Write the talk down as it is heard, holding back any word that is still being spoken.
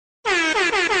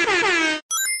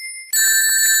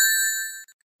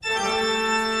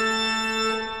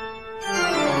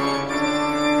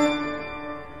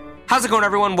How's it going,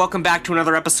 everyone? Welcome back to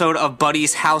another episode of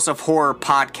Buddy's House of Horror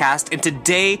podcast, and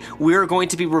today we're going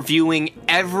to be reviewing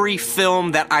every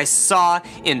film that I saw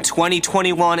in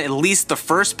 2021, at least the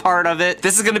first part of it.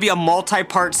 This is going to be a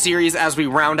multi-part series as we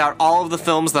round out all of the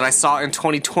films that I saw in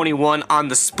 2021 on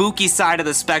the spooky side of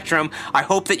the spectrum. I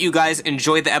hope that you guys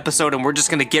enjoyed the episode, and we're just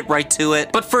going to get right to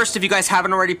it. But first, if you guys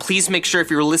haven't already, please make sure if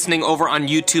you're listening over on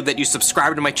YouTube that you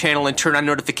subscribe to my channel and turn on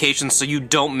notifications so you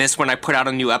don't miss when I put out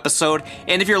a new episode.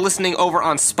 And if you're listening over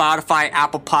on Spotify,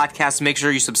 Apple Podcasts, make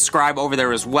sure you subscribe over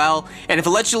there as well. And if it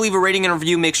lets you leave a rating and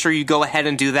review, make sure you go ahead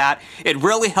and do that. It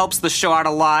really helps the show out a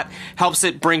lot, helps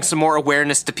it bring some more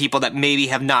awareness to people that maybe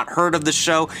have not heard of the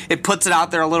show. It puts it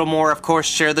out there a little more. Of course,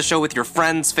 share the show with your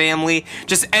friends, family,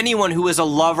 just anyone who is a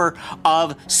lover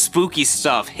of spooky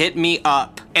stuff. Hit me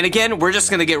up. And again, we're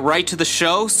just gonna get right to the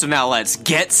show, so now let's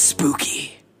get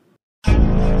spooky.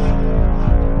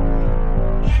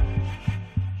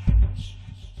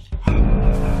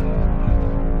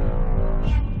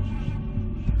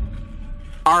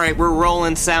 Alright, we're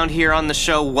rolling sound here on the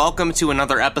show. Welcome to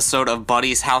another episode of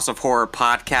Buddy's House of Horror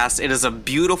podcast. It is a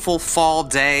beautiful fall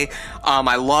day.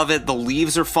 I love it. The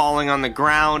leaves are falling on the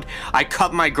ground. I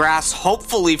cut my grass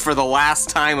hopefully for the last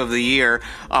time of the year.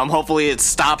 Hopefully it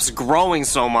stops growing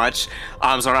so much, so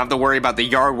I don't have to worry about the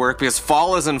yard work, because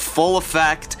fall is in full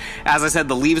effect. As I said,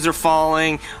 the leaves are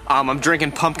falling. I'm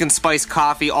drinking pumpkin spice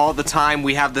coffee all the time.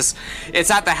 We have this,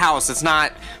 it's at the house. It's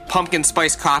not pumpkin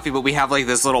spice coffee, but we have like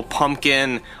this little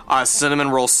pumpkin cinnamon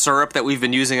roll syrup that we've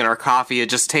been using in our coffee. It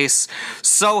just tastes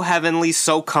so heavenly,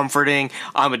 so comforting.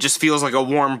 It just feels like a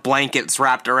warm blanket's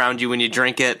wrapped around you when you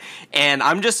drink it. And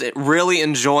I'm just really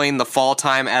enjoying the fall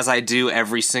time as I do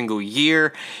every single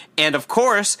year. And of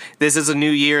course, this is a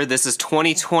new year. This is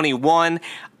 2021.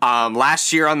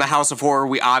 Last year on the House of Horror,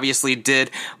 we obviously did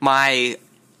my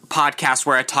podcast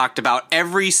where I talked about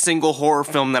every single horror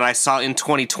film that I saw in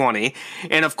 2020.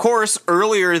 And of course,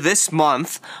 earlier this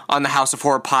month on the House of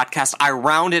Horror podcast, I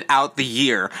rounded out the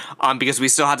year because we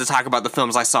still had to talk about the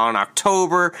films I saw in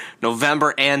October,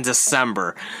 November, and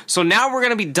December. So now we're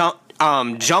going to be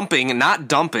jumping, not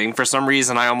dumping. For some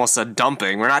reason, I almost said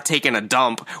dumping. We're not taking a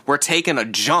dump. We're taking a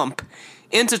jump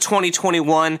into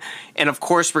 2021, and of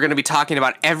course we're going to be talking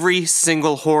about every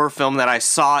single horror film that I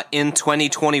saw in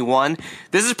 2021.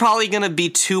 This is probably going to be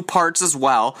two parts as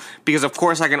well, because of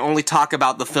course I can only talk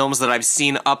about the films that I've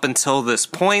seen up until this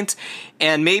point,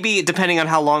 and maybe depending on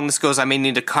how long this goes, I may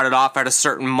need to cut it off at a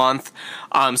certain month,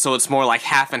 so it's more like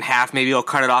half and half. Maybe I'll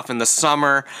cut it off in the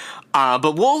summer.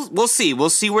 But we'll see. We'll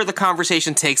see where the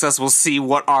conversation takes us. We'll see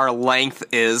what our length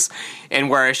is and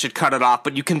where I should cut it off.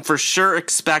 But you can for sure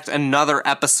expect another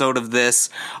episode of this,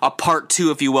 a part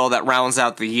 2, if you will, that rounds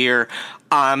out the year.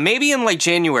 Maybe in like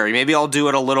January. Maybe I'll do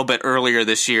it a little bit earlier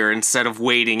this year instead of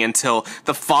waiting until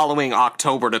the following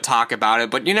October to talk about it.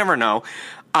 But you never know.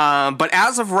 But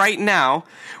as of right now,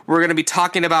 we're going to be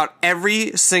talking about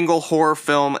every single horror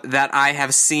film that I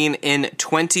have seen in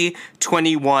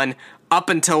 2021 up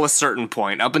until a certain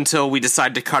point, up until we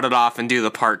decide to cut it off and do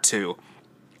the part 2.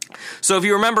 So if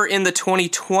you remember in the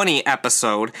 2020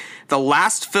 episode, the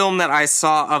last film that I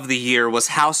saw of the year was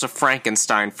House of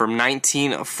Frankenstein from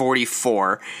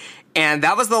 1944. And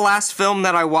that was the last film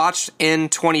that I watched in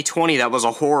 2020 that was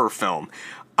a horror film.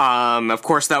 Of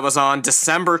course, that was on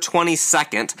December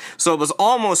 22nd, so it was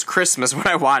almost Christmas when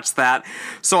I watched that.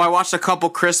 So I watched a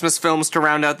couple Christmas films to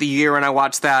round out the year, and I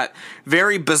watched that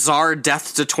very bizarre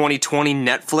Death to 2020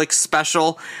 Netflix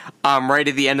special right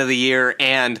at the end of the year,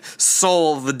 and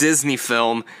Soul, the Disney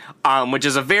film, which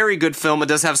is a very good film. It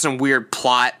does have some weird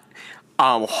plot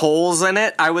holes in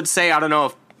it, I would say. I don't know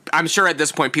if I'm sure at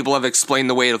this point people have explained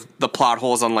the way of the plot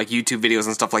holes on like YouTube videos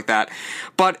and stuff like that.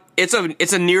 But it's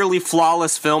a nearly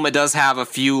flawless film. It does have a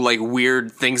few like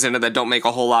weird things in it that don't make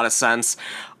a whole lot of sense.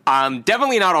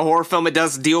 Definitely not a horror film. It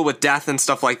does deal with death and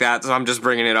stuff like that, so I'm just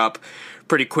bringing it up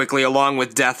pretty quickly, along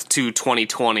with Death to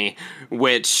 2020,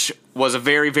 which was a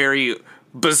very, very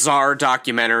bizarre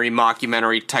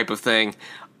mockumentary type of thing.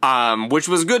 Which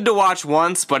was good to watch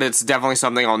once, but it's definitely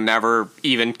something I'll never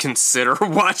even consider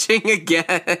watching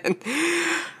again.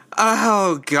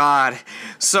 Oh, God.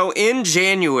 So in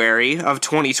January of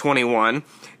 2021,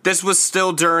 this was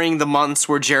still during the months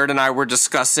where Jared and I were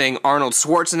discussing Arnold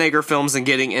Schwarzenegger films and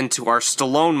getting into our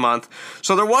Stallone month,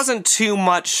 so there wasn't too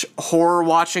much horror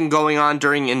watching going on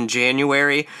in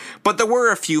January, but there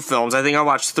were a few films. I think I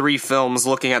watched 3 films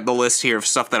looking at the list here of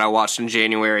stuff that I watched in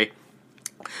January.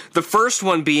 The first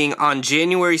one being on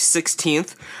January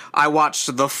 16th, I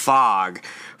watched The Fog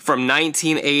from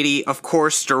 1980, of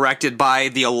course, directed by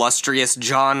the illustrious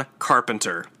John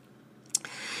Carpenter.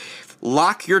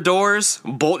 Lock your doors,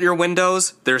 bolt your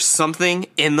windows, there's something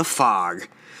in the fog.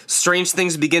 Strange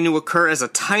things begin to occur as a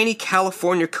tiny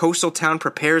California coastal town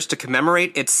prepares to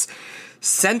commemorate its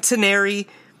centenary,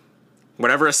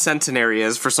 whatever a centenary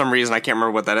is. For some reason, I can't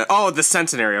remember what that is. Oh, the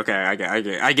centenary. Okay, I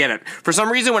get it. For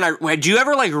some reason, do you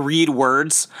ever like read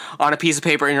words on a piece of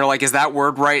paper and you're like, is that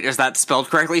word right? Is that spelled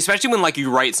correctly? Especially when like you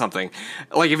write something.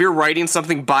 Like if you're writing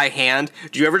something by hand,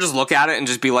 do you ever just look at it and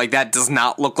just be like, that does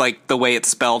not look like the way it's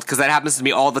spelled? Because that happens to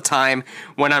me all the time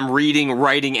when I'm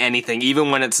writing anything,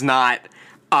 even when it's not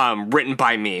written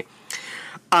by me.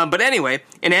 But anyway,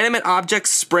 inanimate objects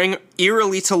spring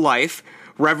eerily to life.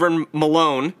 Reverend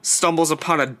Malone stumbles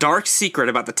upon a dark secret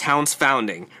about the town's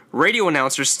founding. Radio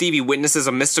announcer Stevie witnesses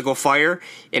a mystical fire,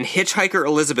 and hitchhiker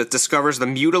Elizabeth discovers the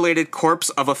mutilated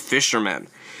corpse of a fisherman.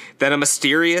 Then a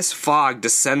mysterious fog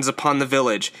descends upon the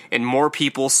village, and more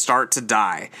people start to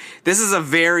die. This is a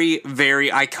very, very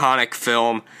iconic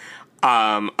film.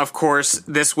 Of course,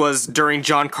 this was during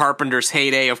John Carpenter's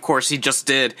heyday. Of course, he just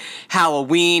did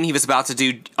Halloween. He was about to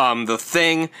do The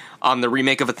Thing, the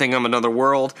remake of A Thing of Another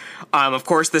World. Of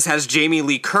course, this has Jamie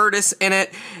Lee Curtis in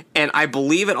it, and I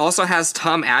believe it also has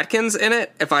Tom Atkins in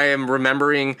it, if I am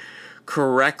remembering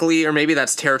correctly, or maybe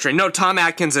that's Terror Train. No, Tom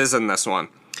Atkins is in this one.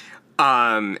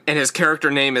 And his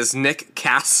character name is Nick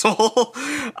Castle,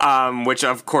 which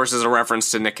of course is a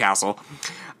reference to Nick Castle.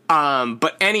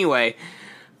 But anyway,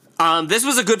 this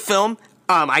was a good film.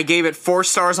 I gave it 4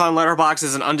 stars on Letterboxd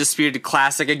as an undisputed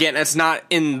classic. Again, it's not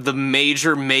in the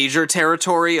major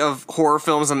territory of horror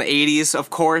films in the 80s, of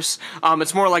course.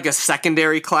 It's more like a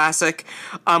secondary classic.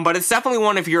 But it's definitely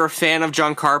one if you're a fan of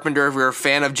John Carpenter, if you're a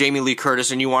fan of Jamie Lee Curtis,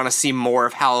 and you want to see more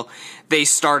of how they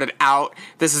started out.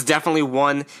 This is definitely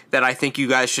one that I think you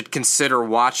guys should consider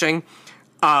watching.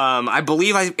 I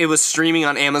believe it was streaming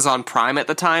on Amazon Prime at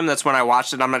the time. That's when I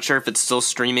watched it. I'm not sure if it's still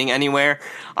streaming anywhere.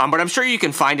 But I'm sure you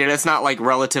can find it. It's not like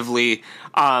relatively,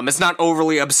 it's not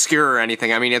overly obscure or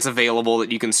anything. I mean, it's available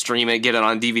that you can stream it, get it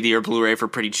on DVD or Blu-ray for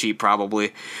pretty cheap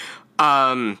probably.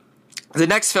 The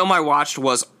next film I watched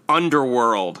was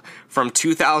Underworld from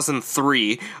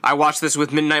 2003. I watched this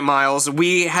with Midnight Miles.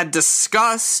 We had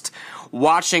discussed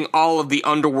watching all of the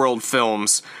Underworld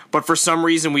films, but for some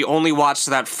reason we only watched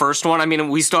that first one. I mean,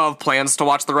 we still have plans to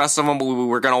watch the rest of them, but we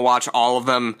were going to watch all of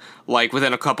them like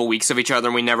within a couple weeks of each other,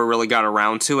 and we never really got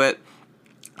around to it.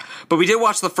 But we did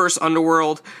watch the first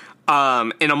Underworld.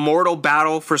 In a mortal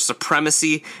battle for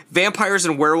supremacy, vampires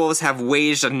and werewolves have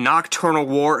waged a nocturnal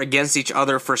war against each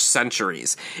other for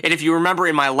centuries. And if you remember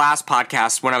in my last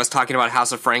podcast when I was talking about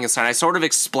House of Frankenstein, I sort of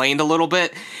explained a little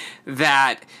bit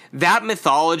that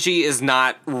mythology is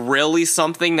not really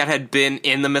something that had been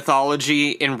in the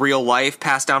mythology in real life,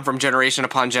 passed down from generation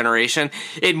upon generation.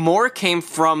 It more came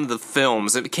from the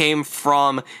films. It came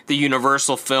from the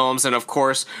Universal films, and of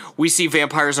course, we see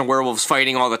vampires and werewolves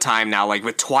fighting all the time now, like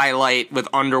with Twilight, with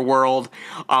Underworld,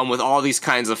 with all these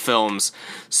kinds of films.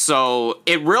 So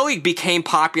it really became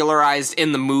popularized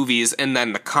in the movies, and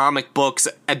then the comic books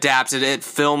adapted it,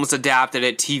 films adapted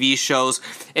it, TV shows,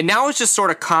 and now it's just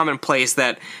sort of commonplace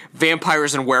that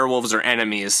vampires and werewolves are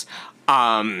enemies.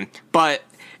 But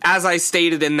as I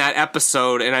stated in that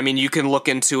episode, and I mean, you can look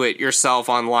into it yourself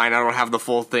online. I don't have the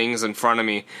full things in front of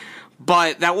me.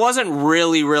 But that wasn't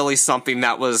really something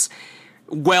that was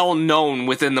well known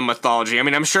within the mythology. I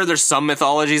mean, I'm sure there's some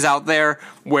mythologies out there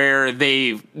where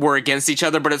they were against each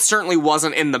other, but it certainly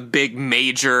wasn't in the big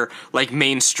major, like,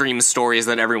 mainstream stories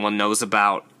that everyone knows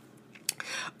about.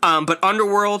 But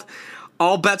Underworld,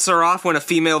 all bets are off when a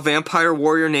female vampire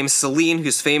warrior named Selene,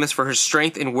 who's famous for her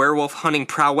strength and werewolf hunting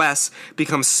prowess,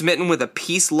 becomes smitten with a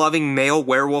peace-loving male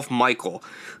werewolf, Michael,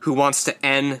 who wants to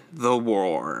end the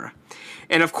war.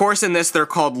 And of course in this they're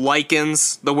called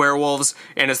Lycans, the werewolves,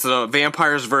 and it's the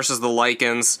vampires versus the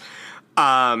Lycans.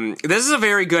 This is a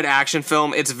very good action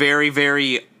film. It's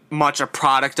very much a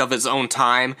product of its own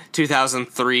time,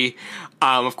 2003.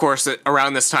 Of course,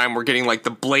 around this time we're getting like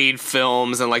the Blade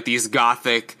films and like these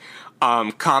gothic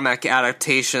comic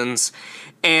adaptations.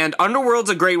 And Underworld's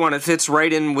a great one. It fits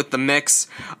right in with the mix.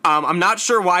 I'm not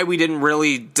sure why we didn't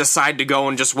really decide to go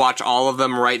and just watch all of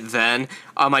them right then.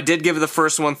 I did give the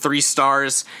first one 3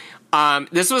 stars.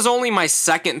 This was only my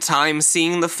second time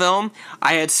seeing the film.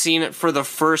 I had seen it for the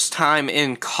first time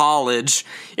in college,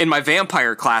 in my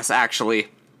vampire class, actually.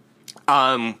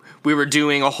 We were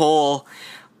doing a whole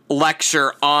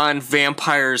lecture on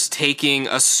vampires taking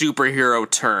a superhero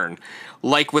turn,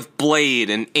 like with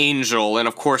Blade and Angel and,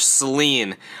 of course,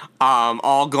 Selene,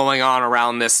 all going on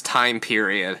around this time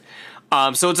period.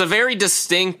 So it's a very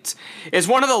distinct... It's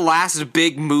one of the last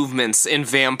big movements in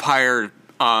vampire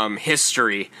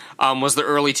history was the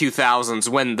early 2000s,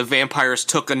 when the vampires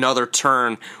took another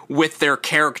turn with their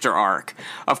character arc.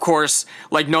 Of course,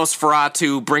 like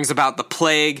Nosferatu brings about the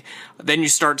plague, then you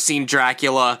start seeing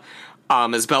Dracula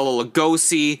as Bela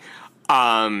Lugosi,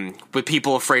 with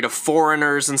people afraid of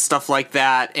foreigners and stuff like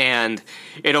that, and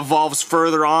it evolves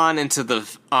further on into the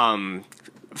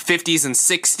 50s and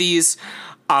 60s,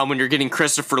 when you're getting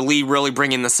Christopher Lee really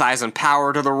bringing the size and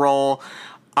power to the role.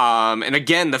 And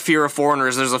again, the fear of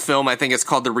foreigners, there's a film, I think it's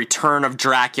called The Return of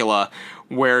Dracula,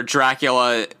 where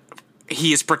Dracula,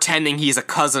 he is pretending he's a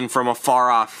cousin from a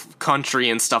far-off country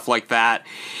and stuff like that.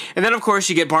 And then, of course,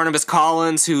 you get Barnabas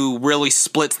Collins, who really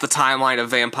splits the timeline of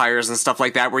vampires and stuff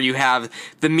like that, where you have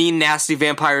the mean, nasty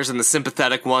vampires and the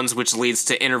sympathetic ones, which leads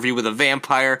to Interview with a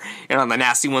Vampire, and on the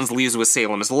nasty ones leads with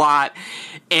Salem's Lot.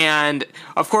 And,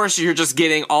 of course, you're just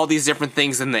getting all these different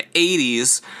things in the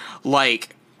 80s,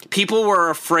 like, people were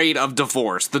afraid of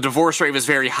divorce. The divorce rate was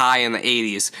very high in the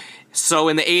 80s. So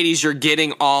in the 80s, you're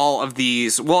getting all of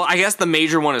these... Well, I guess the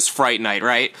major one is Fright Night,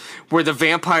 right? Where the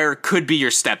vampire could be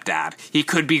your stepdad. He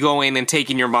could be going and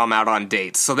taking your mom out on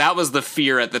dates. So that was the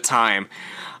fear at the time.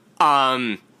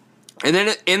 And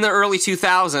then in the early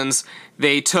 2000s,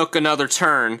 they took another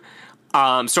turn,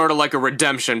 sort of like a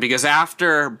redemption, because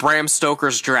after Bram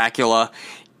Stoker's Dracula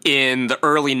in the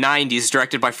early 90s,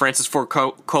 directed by Francis Ford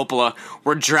Coppola,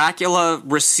 where Dracula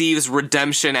receives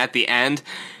redemption at the end,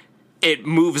 it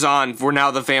moves on where now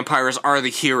the vampires are the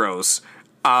heroes.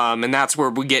 And that's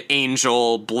where we get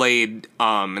Angel, Blade,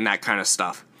 and that kind of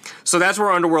stuff. So that's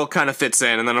where Underworld kind of fits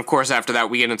in. And then, of course, after that,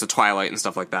 we get into Twilight and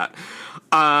stuff like that.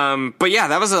 But yeah,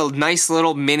 that was a nice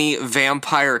little mini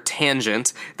vampire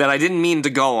tangent that I didn't mean to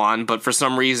go on, but for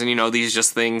some reason, these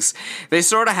just things, they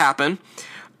sort of happen.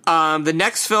 The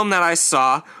next film that I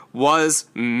saw was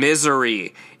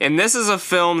Misery. And this is a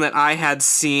film that I had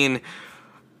seen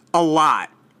a lot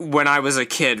when I was a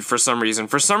kid for some reason.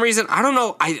 For some reason, I don't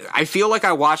know, I feel like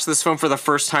I watched this film for the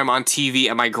first time on TV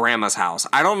at my grandma's house.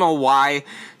 I don't know why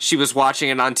she was watching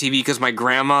it on TV, because my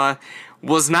grandma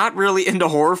was not really into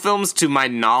horror films to my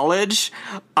knowledge,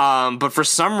 but for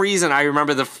some reason I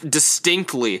remember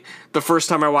distinctly the first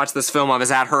time I watched this film. I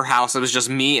was at her house. It was just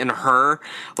me and her.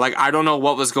 Like, I don't know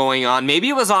what was going on. Maybe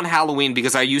it was on Halloween,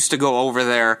 because I used to go over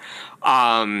there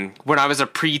when I was a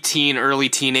preteen, early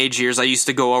teenage years. I used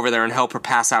to go over there and help her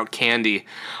pass out candy.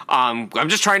 I'm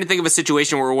just trying to think of a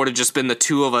situation where it would have just been the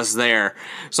two of us there.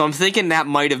 So I'm thinking that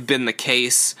might have been the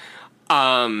case.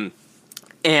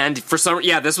 And for some,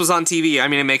 this was on TV. I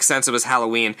mean, it makes sense. It was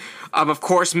Halloween. Of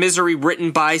course, Misery,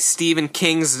 written by Stephen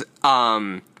King's,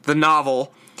 the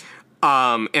novel.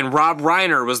 And Rob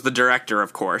Reiner was the director,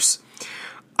 of course.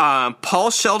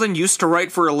 Paul Sheldon used to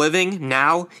write for a living.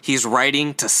 Now he's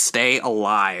writing to stay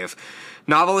alive.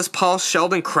 Novelist Paul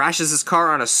Sheldon crashes his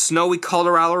car on a snowy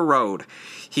Colorado road.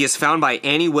 He is found by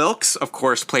Annie Wilkes, of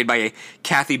course, played by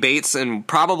Kathy Bates, in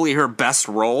probably her best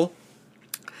role.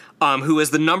 Who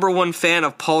is the #1 fan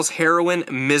of Paul's heroine,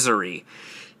 Misery.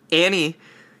 Annie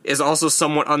is also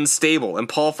somewhat unstable, and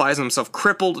Paul finds himself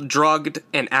crippled, drugged,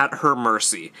 and at her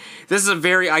mercy. This is a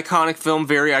very iconic film,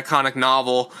 very iconic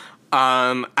novel.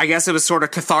 I guess it was sort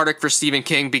of cathartic for Stephen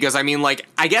King, because,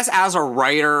 I guess as a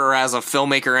writer or as a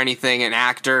filmmaker or anything, an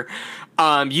actor,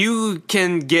 you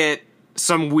can get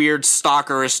some weird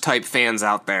stalkerish type fans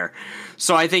out there.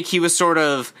 So I think he was sort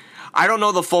of... I don't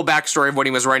know the full backstory of when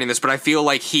he was writing this, but I feel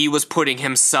like he was putting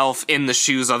himself in the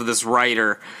shoes of this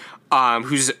writer,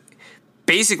 who's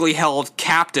basically held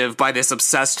captive by this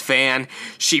obsessed fan.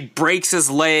 She breaks his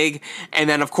leg, and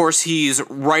then, of course, he's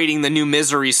writing the new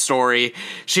Misery story.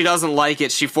 She doesn't like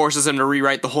it. She forces him to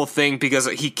rewrite the whole thing, because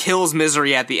he kills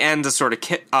Misery at the end to sort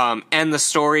of end the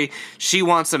story. She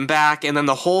wants him back, and then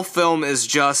the whole film is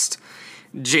just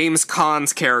James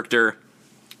Caan's character,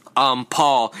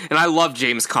 Paul. And I love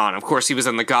James Caan. Of course, he was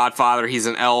in The Godfather. He's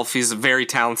an elf. He's a very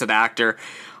talented actor.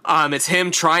 It's him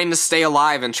trying to stay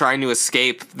alive and trying to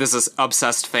escape this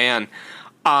obsessed fan.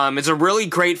 It's a really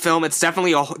great film. It's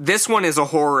definitely this one is a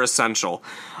horror essential,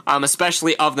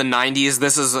 especially of the 90s.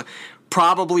 This is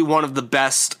probably one of the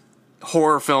best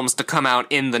horror films to come out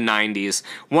in the 90s.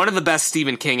 One of the best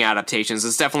Stephen King adaptations.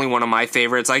 It's definitely one of my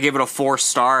favorites. I give it a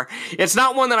 4-star. It's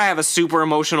not one that I have a super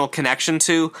emotional connection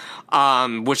to,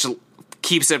 which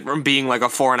keeps it from being like a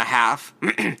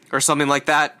 4.5 or something like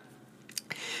that.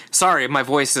 Sorry, my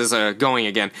voice is going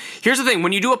again. Here's the thing.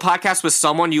 When you do a podcast with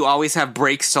someone, you always have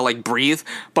breaks to breathe.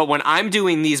 But when I'm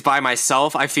doing these by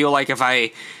myself, I feel like if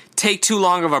I take too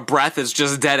long of a breath, it's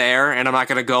just dead air, and I'm not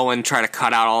going to go and try to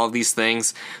cut out all of these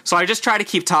things. So I just try to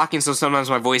keep talking, so sometimes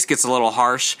my voice gets a little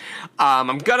harsh.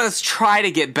 I'm going to try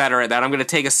to get better at that. I'm going to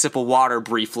take a sip of water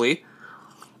briefly.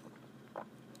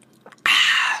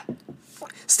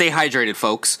 Stay hydrated,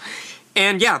 folks.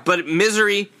 And yeah, but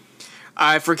Misery,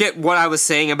 I forget what I was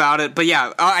saying about it, but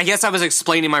yeah, I guess I was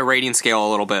explaining my rating scale a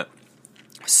little bit.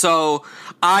 So,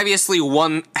 obviously,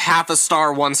 1/2 a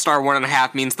star, 1 star,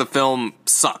 1.5 means the film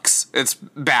sucks. It's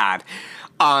bad.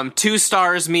 2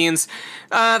 stars means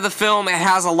the film, it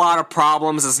has a lot of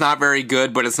problems. It's not very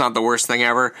good, but it's not the worst thing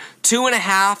ever.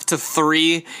 2.5 to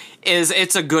 3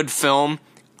 it's a good film.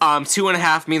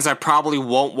 2.5 means I probably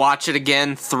won't watch it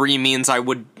again. 3 means I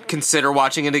would consider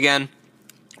watching it again.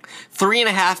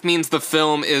 3.5 means the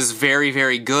film is very,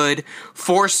 very good.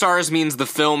 4 stars means the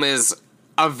film is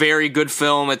a very good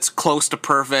film. It's close to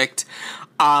perfect.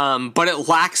 But it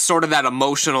lacks sort of that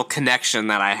emotional connection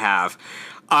that I have.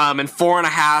 And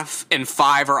 4.5 and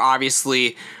 5 are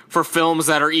obviously for films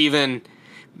that are even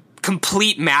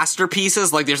complete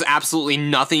masterpieces. Like, there's absolutely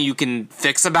nothing you can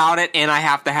fix about it, and I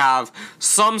have to have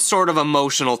some sort of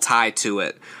emotional tie to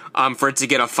it for it to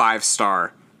get a 5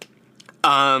 star.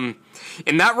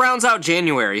 And that rounds out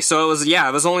January. So it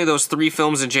was only those 3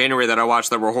 films in January that I watched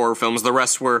that were horror films. The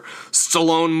rest were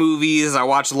Stallone movies. I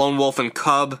watched Lone Wolf and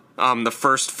Cub, the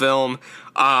first film.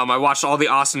 I watched all the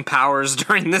Austin Powers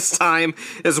during this time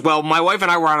as well. My wife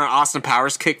and I were on an Austin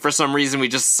Powers kick for some reason. We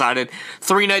just decided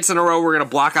 3 nights in a row we're going to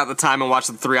block out the time and watch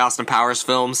the 3 Austin Powers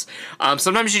films.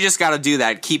 Sometimes you just got to do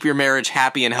that. Keep your marriage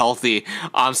happy and healthy.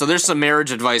 So there's some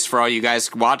marriage advice for all you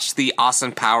guys. Watch the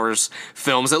Austin Powers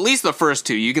films, at least the first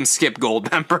 2. You can skip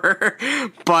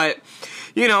Goldmember. But,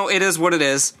 it is what it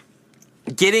is.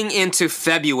 Getting into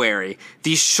February,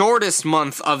 the shortest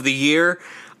month of the year.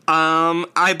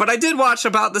 But I did watch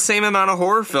about the same amount of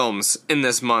horror films in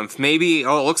this month. Maybe, it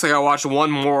looks like I watched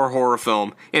 1 more horror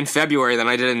film in February than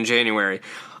I did in January.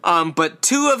 But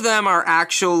 2 of them are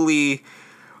actually,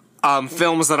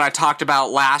 films that I talked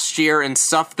about last year and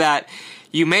stuff that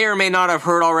you may or may not have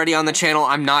heard already on the channel.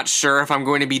 I'm not sure if I'm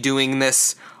going to be doing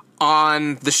this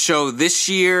on the show this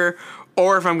year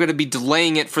or if I'm going to be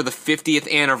delaying it for the 50th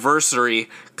anniversary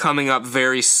coming up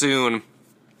very soon.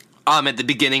 At the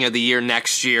beginning of the year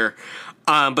next year.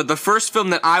 But the first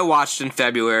film that I watched in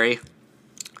February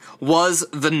was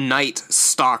The Night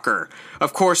Stalker.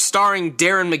 Of course, starring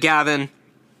Darren McGavin,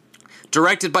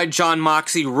 directed by John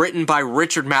Moxey, written by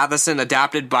Richard Matheson,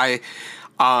 adapted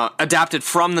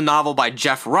from the novel by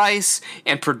Jeff Rice,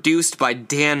 and produced by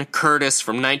Dan Curtis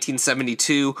from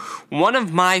 1972. One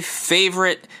of my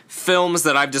favorite films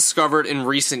that I've discovered in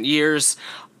recent years.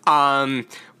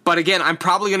 But again, I'm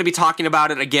probably going to be talking about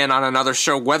it again on another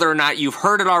show, whether or not you've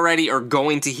heard it already or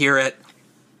going to hear it.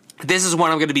 This is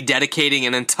one I'm going to be dedicating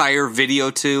an entire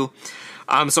video to.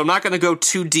 So I'm not going to go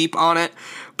too deep on it,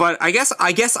 but I guess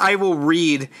I will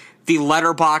read the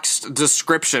Letterboxd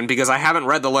description because I haven't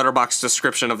read the Letterboxd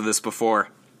description of this before.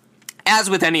 As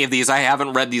with any of these, I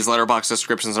haven't read these Letterboxd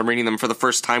descriptions. I'm reading them for the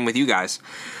first time with you guys.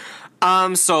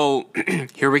 So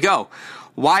here we go.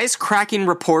 Wisecracking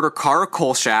reporter Kara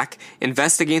Kolchak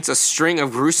investigates a string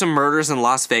of gruesome murders in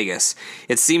Las Vegas.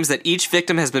 It seems that each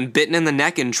victim has been bitten in the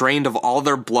neck and drained of all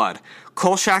their blood.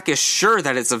 Kolchak is sure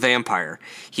that it's a vampire.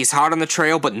 He's hot on the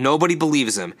trail, but nobody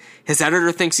believes him. His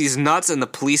editor thinks he's nuts, and the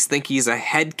police think he's a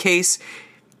head case.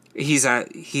 He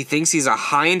thinks he's a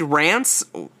hindrance.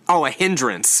 Oh, a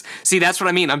hindrance. See, that's what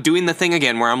I mean. I'm doing the thing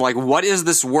again where I'm like, what is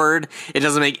this word? It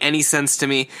doesn't make any sense to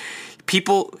me.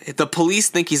 The police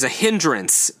think he's a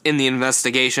hindrance in the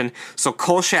investigation, so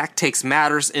Kolchak takes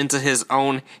matters into his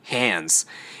own hands.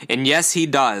 And yes, he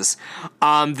does.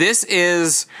 This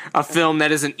is a film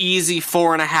that is an easy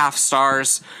 4.5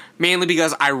 stars, mainly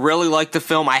because I really like the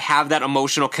film. I have that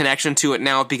emotional connection to it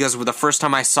now because the first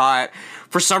time I saw it,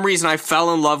 for some reason I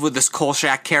fell in love with this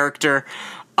Kolchak character.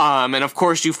 And of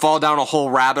course you fall down a whole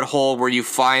rabbit hole where you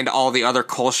find all the other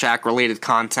Kolchak related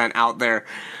content out there.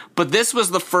 But this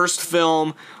was the first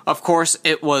film. Of course,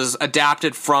 it was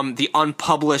adapted from the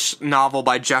unpublished novel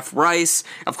by Jeff Rice.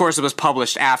 Of course, it was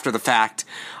published after the fact.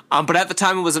 But at the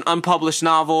time, it was an unpublished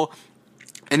novel.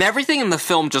 And everything in the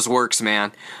film just works,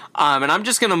 man. And I'm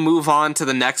just going to move on to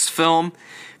the next film.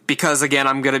 Because, again,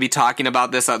 I'm going to be talking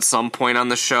about this at some point on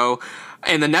the show.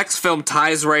 And the next film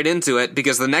ties right into it.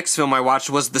 Because the next film I watched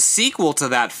was the sequel to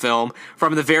that film.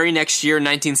 From the very next year,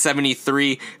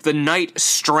 1973, The Night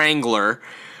Strangler.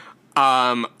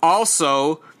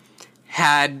 Also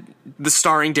had the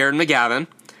starring Darren McGavin,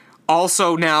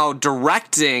 also now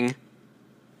directing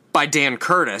by Dan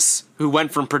Curtis, who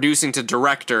went from producing to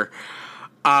director.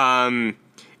 And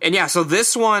yeah, so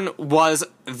this one was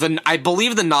I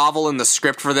believe the novel and the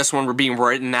script for this one were being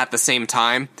written at the same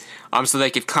time, so they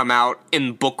could come out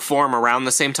in book form around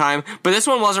the same time. But this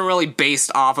one wasn't really based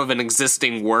off of an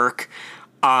existing work.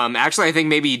 Actually, I think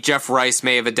maybe Jeff Rice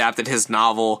may have adapted his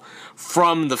novel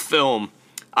from the film.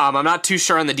 I'm not too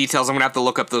sure on the details. I'm going to have to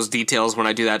look up those details when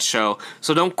I do that show.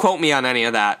 So don't quote me on any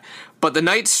of that. But The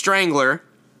Night Strangler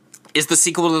is the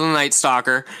sequel to The Night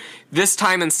Stalker. This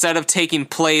time, instead of taking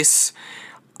place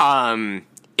in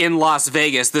Las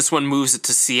Vegas, this one moves it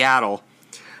to Seattle.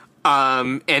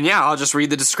 And yeah, I'll just read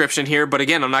the description here. But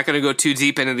again, I'm not going to go too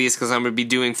deep into these because I'm going to be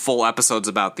doing full episodes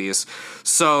about these.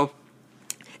 So,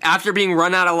 after being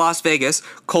run out of Las Vegas,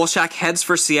 Kolchak heads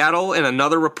for Seattle in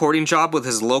another reporting job with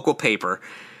his local paper.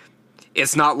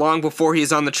 It's not long before he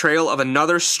is on the trail of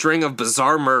another string of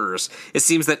bizarre murders. It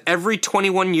seems that every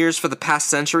 21 years for the past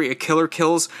century, a killer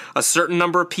kills a certain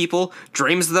number of people,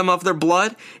 drains them of their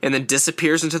blood, and then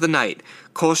disappears into the night.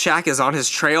 Kolchak is on his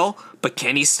trail, but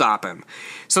can he stop him?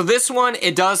 So this one,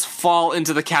 it does fall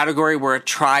into the category where it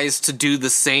tries to do the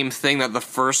same thing that the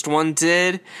first one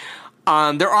did.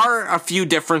 There are a few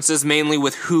differences, mainly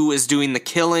with who is doing the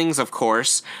killings, of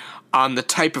course, the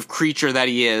type of creature that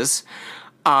he is.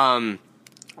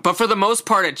 But for the most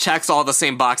part, it checks all the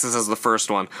same boxes as the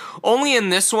first one. Only in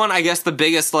this one, I guess the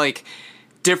biggest,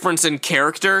 difference in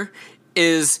character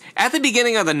is at the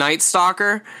beginning of The Night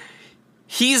Stalker,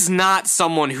 he's not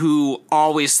someone who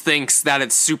always thinks that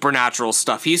it's supernatural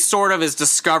stuff. He sort of is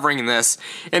discovering this,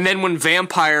 and then when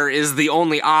vampire is the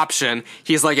only option,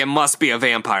 he's like, it must be a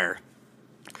vampire.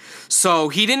 So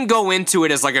he didn't go into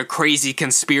it as a crazy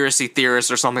conspiracy theorist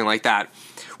or something like that.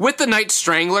 With The Night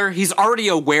Strangler, he's already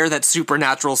aware that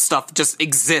supernatural stuff just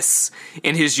exists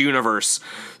in his universe.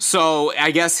 So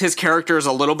I guess his character is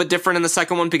a little bit different in the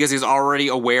second one because he's already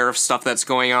aware of stuff that's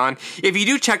going on. If you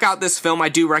do check out this film, I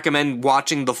do recommend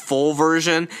watching the full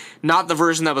version, not the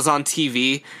version that was on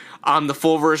TV. The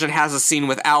full version has a scene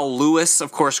with Al Lewis,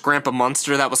 of course, Grandpa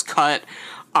Munster, that was cut.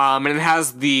 And it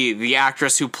has the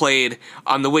actress who played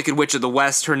the Wicked Witch of the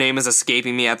West. Her name is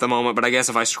escaping me at the moment, but I guess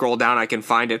if I scroll down I can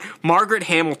find it. Margaret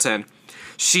Hamilton.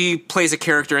 She plays a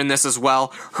character in this as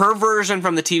well. Her version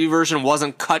from the TV version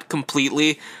wasn't cut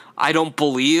completely, I don't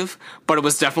believe, but it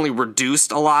was definitely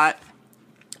reduced a lot.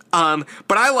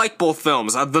 But I like both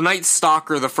films. The Night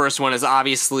Stalker, the first one, is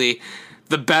obviously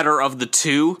the better of the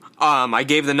two. I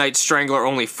gave The Night Strangler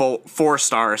only 4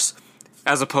 stars.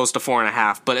 As opposed to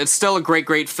 4.5, but it's still a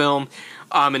great film.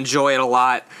 Enjoy it a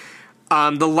lot.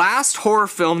 The last horror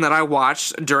film that I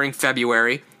watched during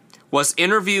February was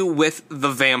Interview with the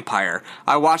Vampire.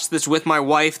 I watched this with my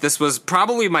wife. This was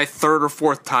probably my 3rd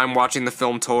or 4th time watching the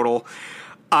film total.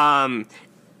 And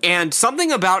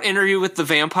something about Interview with the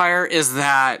Vampire is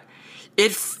that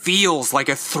it feels like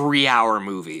a 3-hour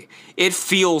movie. It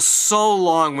feels so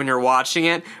long when you're watching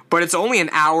it, but it's only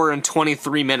 1 hour and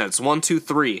 23 minutes. 1, 2,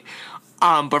 3.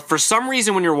 But for some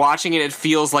reason, when you're watching it, it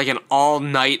feels like an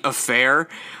all-night affair.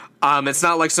 It's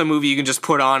not like some movie you can just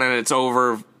put on and it's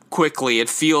over quickly. It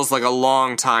feels like a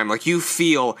long time. Like, you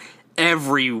feel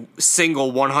every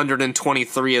single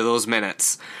 123 of those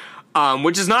minutes.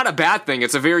 Which is not a bad thing.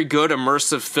 It's a very good,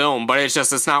 immersive film, but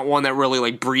it's not one that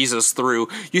really, breezes through.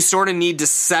 You sort of need to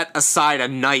set aside a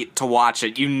night to watch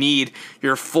it. You need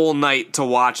your full night to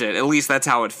watch it. At least that's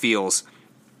how it feels.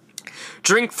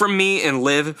 Drink from me and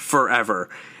live forever.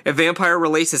 A vampire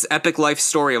relates his epic life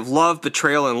story of love,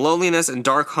 betrayal, and loneliness and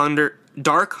dark hunger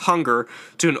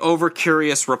to an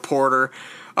over-curious reporter.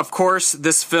 Of course,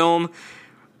 this film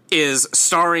is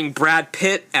starring Brad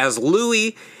Pitt as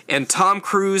Louis and Tom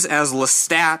Cruise as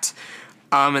Lestat,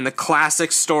 and the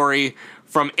classic story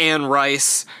from Anne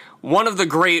Rice. One of the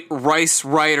great Rice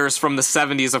writers from the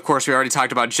 70s, of course, we already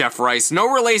talked about Jeff Rice.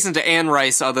 No relation to Anne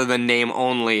Rice other than name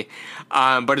only,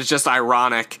 but it's just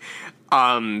ironic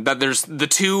that there's the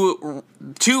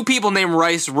two people named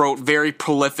Rice wrote very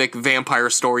prolific vampire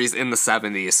stories in the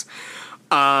 70s.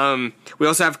 We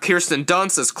also have Kirsten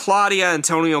Dunst as Claudia,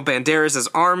 Antonio Banderas as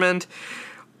Armand.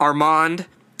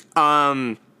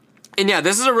 And yeah,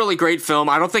 this is a really great film.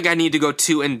 I don't think I need to go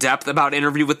too in-depth about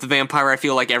Interview with the Vampire. I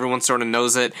feel like everyone sort of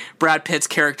knows it. Brad Pitt's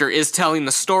character is telling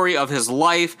the story of his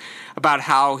life, about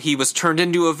how he was turned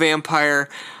into a vampire.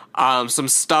 Some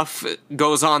stuff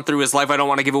goes on through his life. I don't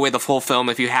want to give away the full film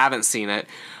if you haven't seen it.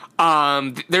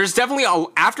 There's definitely,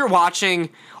 after watching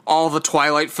all the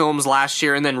Twilight films last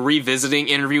year and then revisiting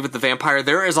Interview with the Vampire,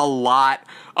 there is a lot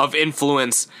of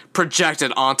influence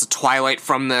projected onto Twilight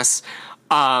from this.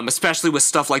 Especially with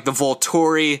stuff like the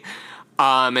Volturi,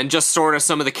 and just sort of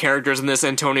some of the characters in this.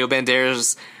 Antonio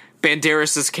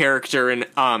Banderas' character and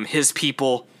his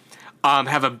people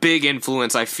have a big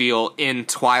influence, I feel, in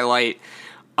Twilight.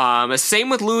 Same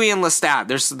with Louis and Lestat.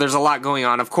 There's a lot going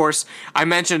on. Of course, I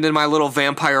mentioned in my little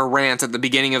vampire rant at the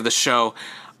beginning of the show,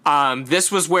 this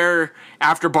was where,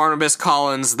 after Barnabas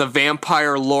Collins, the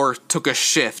vampire lore took a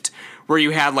shift, where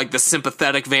you had like the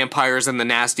sympathetic vampires and the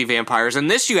nasty vampires. In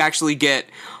this, you actually get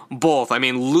both. I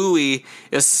mean, Louis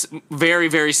is very,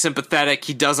 very sympathetic.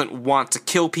 He doesn't want to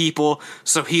kill people,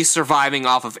 so he's surviving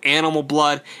off of animal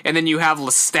blood. And then you have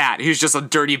Lestat, who's just a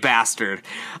dirty bastard.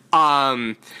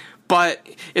 But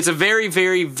it's a very,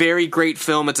 very, very great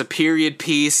film. It's a period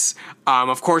piece.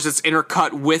 Of course, it's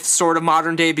intercut with sort of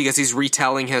modern day because he's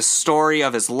retelling his story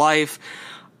of his life.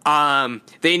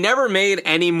 They never made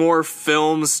any more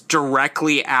films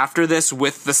directly after this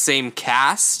with the same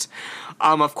cast.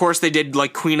 Of course, they did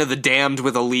like Queen of the Damned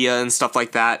with Aaliyah and stuff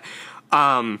like that.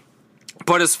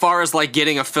 But as far as like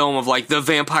getting a film of like The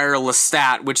Vampire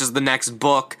Lestat, which is the next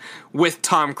book with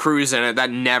Tom Cruise in it, that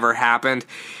never happened.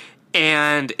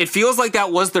 And it feels like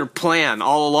that was their plan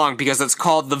all along because it's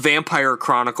called The Vampire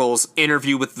Chronicles: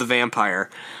 Interview with the Vampire.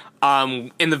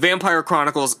 And The Vampire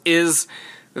Chronicles is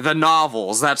the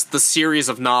novels. That's the series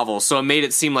of novels. So it made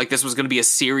it seem like this was going to be a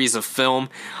series of film.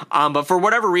 But for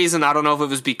whatever reason, I don't know if it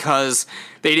was because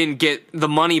they didn't get the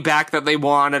money back that they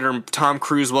wanted or Tom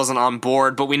Cruise wasn't on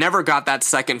board, but we never got that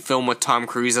second film with Tom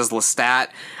Cruise as Lestat.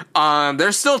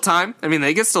 There's still time. I mean,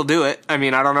 they can still do it. I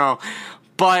mean, I don't know.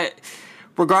 But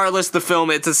regardless, the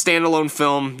film, it's a standalone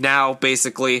film now,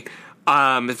 basically.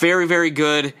 Very, very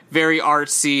good, very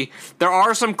artsy. There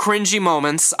are some cringy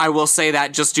moments, I will say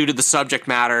that, just due to the subject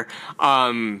matter,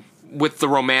 with the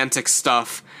romantic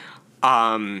stuff.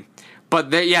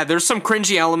 But there's some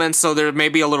cringy elements, so there may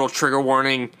be a little trigger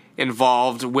warning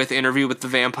involved with Interview with the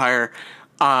Vampire.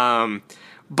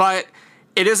 But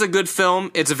it is a good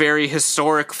film. It's a very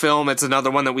historic film. It's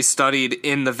another one that we studied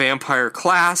in the vampire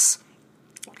class.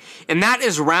 And that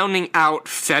is rounding out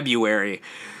February.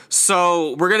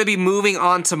 So we're going to be moving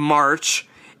on to March,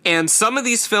 and some of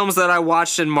these films that I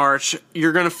watched in March,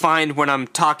 you're going to find when I'm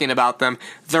talking about them,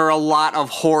 there are a lot of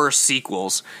horror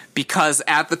sequels, because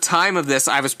at the time of this,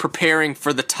 I was preparing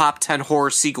for the Top 10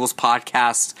 Horror Sequels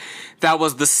podcast. That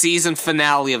was the season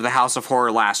finale of the House of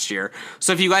Horror last year.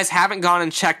 So if you guys haven't gone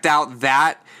and checked out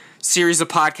that series of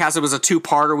podcasts, it was a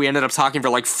two-parter. We ended up talking for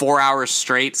like 4 hours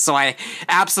straight, so I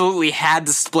absolutely had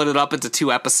to split it up into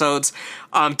 2 episodes.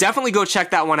 Definitely go check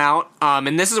that one out.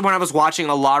 And this is when I was watching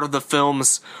a lot of the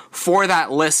films for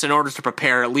that list in order to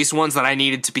prepare, at least ones that I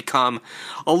needed to become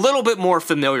a little bit more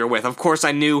familiar with. Of course,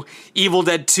 I knew Evil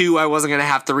Dead 2, I wasn't going to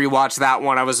have to rewatch that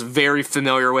one. I was very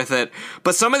familiar with it.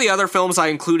 But some of the other films I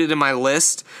included in my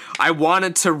list, I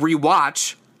wanted to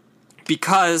rewatch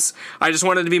because I just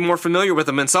wanted to be more familiar with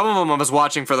them, and some of them I was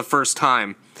watching for the first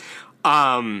time.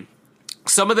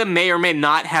 Some of them may or may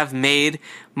not have made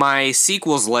my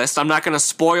sequels list. I'm not going to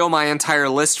spoil my entire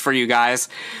list for you guys,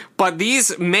 but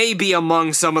these may be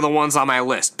among some of the ones on my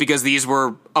list, because these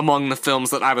were among the films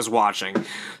that I was watching.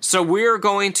 So we're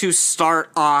going to start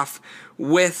off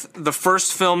with the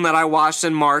first film that I watched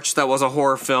in March that was a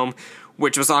horror film,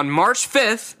 which was on March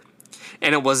 5th,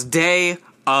 and it was Day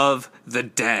of the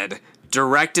Dead,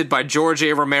 directed by George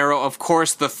A. Romero. Of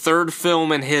course, the third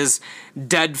film in his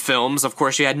Dead films. Of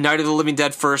course, you had Night of the Living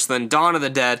Dead first, then Dawn of the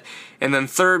Dead, and then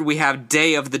third we have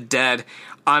Day of the Dead.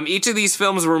 Each of these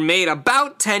films were made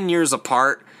about 10 years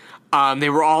apart. They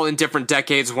were all in different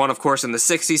decades. One, of course, in the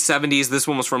 60s, 70s. This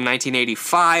one was from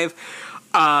 1985.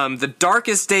 The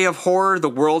darkest day of horror the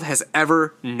world has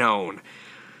ever known.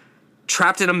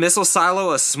 Trapped in a missile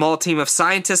silo, a small team of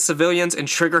scientists, civilians, and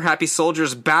trigger-happy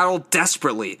soldiers battle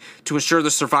desperately to ensure the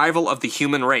survival of the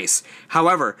human race.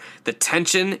 However, the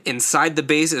tension inside the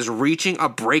base is reaching a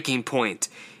breaking point,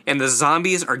 and the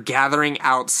zombies are gathering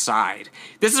outside.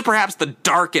 This is perhaps the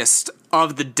darkest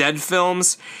of the Dead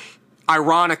films,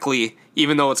 ironically,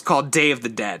 even though it's called Day of the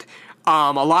Dead.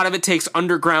 A lot of it takes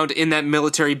underground in that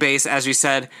military base, as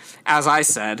I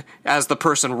said, as the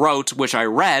person wrote, which I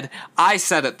read. I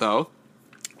said it, though.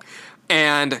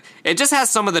 And it just has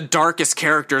some of the darkest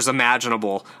characters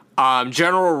imaginable.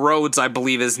 General Rhodes, I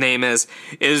believe his name is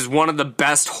one of the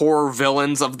best horror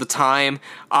villains of the time.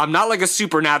 Not like a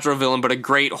supernatural villain, but a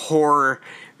great horror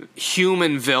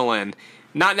human villain.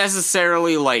 Not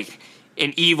necessarily like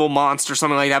an evil monster or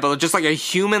something like that, but just like a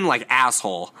human like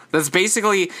asshole. That's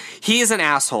basically, he is an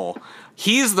asshole.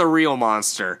 He's the real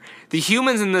monster. The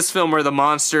humans in this film are the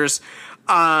monsters.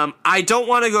 I don't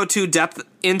want to go too depth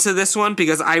into this one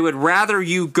because I would rather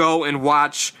you go and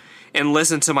watch and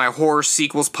listen to my horror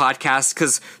sequels podcast,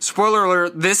 because, spoiler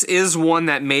alert, this is one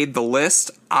that made the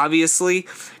list, obviously,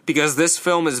 because this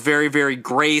film is very, very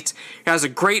great. It has a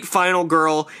great final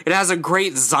girl. It has a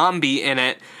great zombie in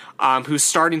it, who's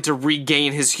starting to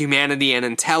regain his humanity and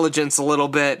intelligence a little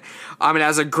bit. It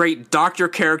has a great doctor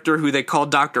character who they call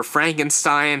Dr.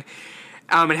 Frankenstein.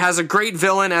 It has a great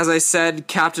villain, as I said,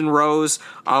 Captain Rose,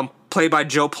 played by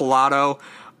Joe Pilato.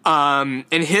 And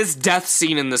his death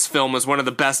scene in this film is one of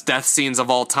the best death scenes of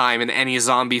all time in any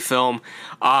zombie film.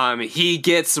 He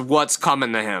gets what's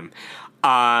coming to him.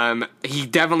 He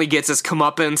definitely gets his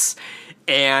comeuppance,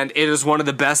 and it is one of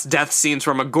the best death scenes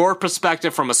from a gore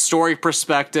perspective, from a story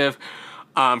perspective,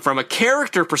 from a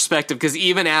character perspective, because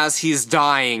even as he's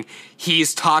dying,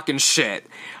 he's talking shit.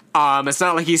 It's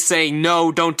not like he's saying,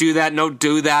 no, don't do that, no,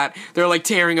 do that. They're like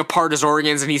tearing apart his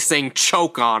organs, and he's saying,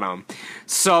 choke on him.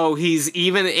 So he's,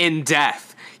 even in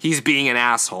death, he's being an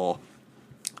asshole.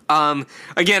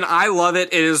 Again, I love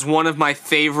it. It is one of my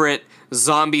favorite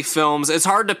zombie films. It's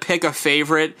hard to pick a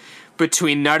favorite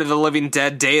between Night of the Living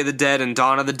Dead, Day of the Dead, and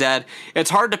Dawn of the Dead. It's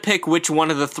hard to pick which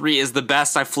one of the three is the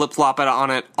best. I flip-flop it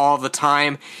on it all the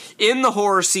time. In the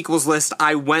horror sequels list,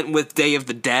 I went with Day of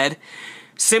the Dead,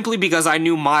 simply because I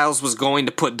knew Miles was going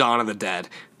to put Dawn of the Dead,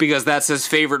 because that's his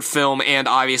favorite film and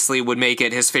obviously would make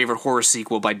it his favorite horror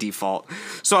sequel by default.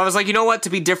 So I was like, you know what, to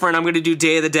be different, I'm going to do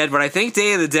Day of the Dead, but I think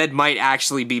Day of the Dead might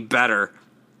actually be better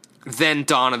than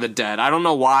Dawn of the Dead. I don't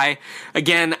know why.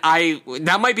 Again,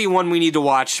 that might be one we need to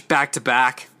watch back to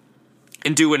back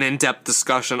and do an in-depth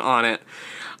discussion on it.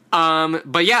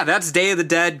 But yeah, that's Day of the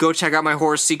Dead. Go check out my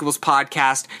Horror Sequels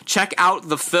podcast. Check out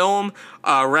the film.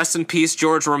 Rest in peace,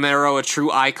 George Romero, a true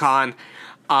icon.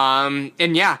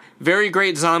 And yeah, very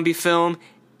great zombie film.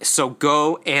 So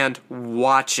go and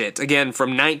watch it. Again,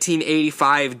 from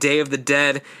 1985, Day of the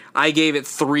Dead. I gave it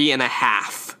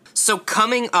 3.5. So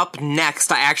coming up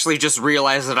next, I actually just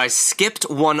realized that I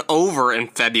skipped one over in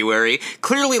February.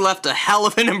 Clearly left a hell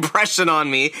of an impression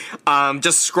on me.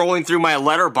 Just scrolling through my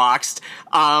Letterboxd.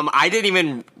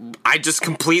 I just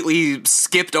completely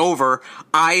skipped over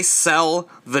I Sell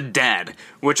the Dead,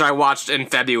 which I watched in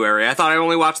February. I thought I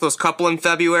only watched those couple in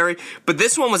February, but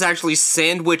this one was actually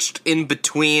sandwiched in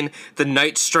between The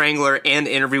Night Strangler and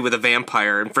Interview with a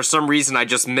Vampire, and for some reason I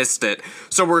just missed it.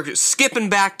 So we're skipping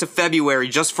back to February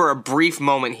just for a brief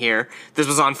moment here. This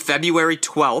was on February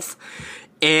 12th,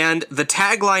 and the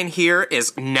tagline here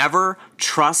is Never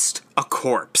Trust a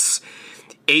Corpse.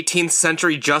 18th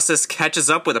century justice catches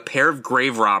up with a pair of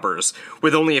grave robbers.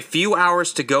 With only a few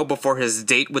hours to go before his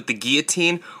date with the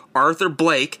guillotine, Arthur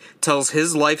Blake tells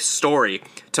his life story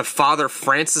to Father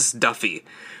Francis Duffy.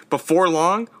 Before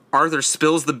long, Arthur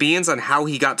spills the beans on how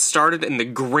he got started in the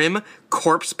grim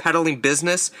corpse peddling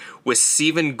business with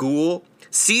seasoned ghoul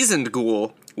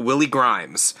Willie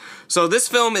Grimes. So this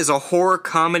film is a horror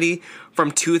comedy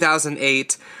from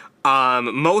 2008,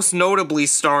 most notably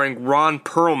starring Ron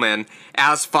Perlman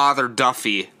as Father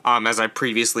Duffy, as I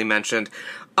previously mentioned.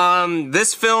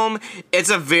 This film, it's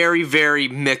a very, very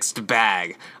mixed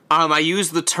bag. I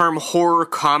use the term horror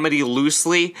comedy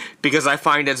loosely because I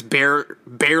find it's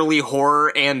barely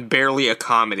horror and barely a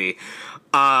comedy.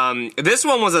 This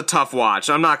one was a tough watch,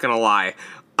 I'm not gonna lie.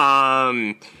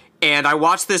 And I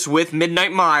watched this with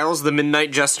Midnight Miles, the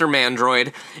Midnight Jester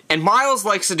Mandroid, and Miles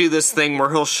likes to do this thing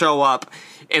where he'll show up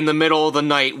in the middle of the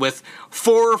night with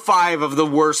 4 or 5 of the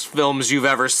worst films you've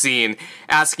ever seen,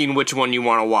 asking which one you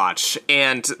want to watch.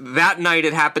 And that night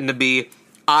it happened to be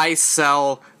I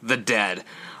Sell the Dead.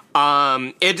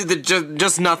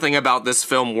 Just nothing about this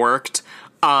film worked.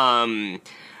 I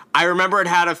remember it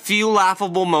had a few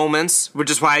laughable moments,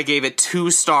 which is why I gave it 2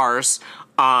 stars.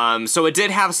 So it did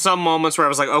have some moments where I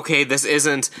was like, okay, this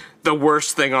isn't the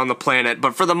worst thing on the planet.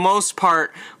 But for the most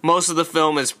part, most of the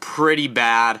film is pretty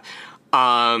bad.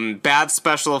 Bad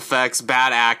special effects,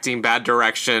 bad acting, bad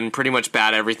direction, pretty much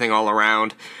bad everything all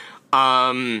around.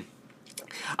 I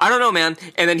don't know, man.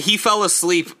 And then he fell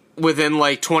asleep within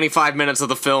like 25 minutes of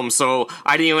the film, so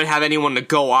I didn't even have anyone to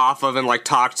go off of and like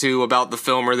talk to about the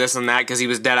film or this and that, because he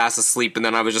was dead ass asleep, and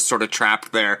then I was just sort of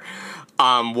trapped there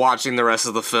watching the rest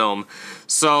of the film.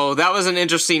 So that was an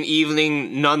interesting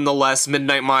evening nonetheless.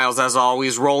 Midnight Miles, as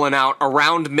always, rolling out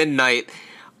around midnight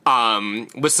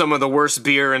with some of the worst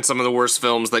beer and some of the worst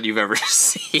films that you've ever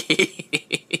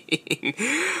seen.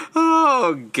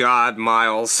 Oh God,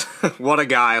 Miles. What a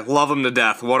guy. Love him to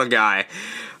death. What a guy.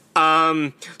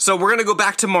 So we're gonna go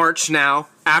back to March now.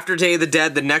 After Day of the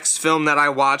Dead, the next film that I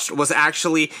watched was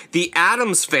actually The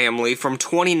Addams Family from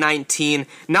 2019.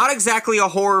 Not exactly a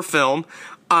horror film,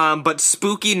 but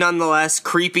spooky nonetheless,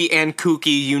 creepy and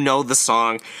kooky, you know the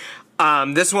song.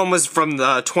 This one was from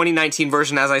the 2019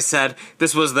 version, as I said.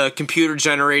 This was the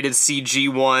computer-generated CG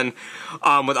one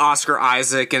with Oscar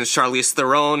Isaac and Charlize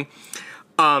Theron.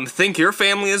 Think your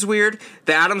family is weird?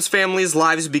 The Addams family's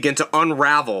lives begin to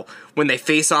unravel when they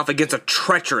face off against a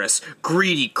treacherous,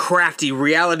 greedy, crafty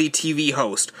reality TV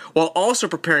host, while also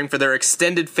preparing for their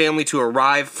extended family to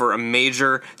arrive for a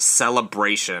major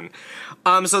celebration.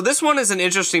 So this one is an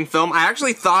interesting film. I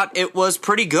actually thought it was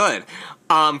pretty good.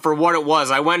 for what it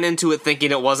was. I went into it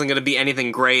thinking it wasn't going to be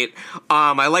anything great.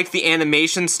 I liked the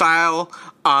animation style.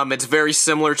 It's very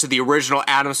similar to the original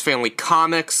Addams Family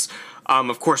comics.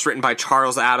 Of course, written by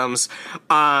Charles Addams.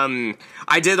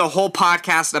 I did a whole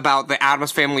podcast about the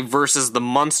Addams Family versus the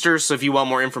Munsters, so if you want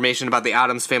more information about the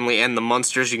Addams Family and the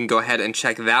Munsters, you can go ahead and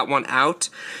check that one out.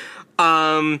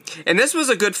 And this was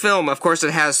a good film. Of course,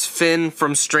 it has Finn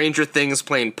from Stranger Things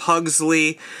playing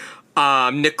Pugsley.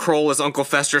 Nick Kroll as Uncle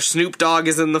Fester. Snoop Dogg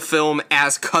is in the film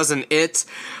as Cousin It.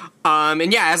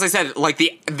 And yeah, as I said, like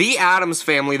the Addams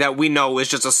Family that we know is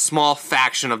just a small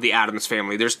faction of the Addams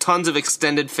Family. There's tons of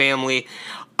extended family.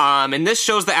 And this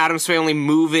shows the Addams Family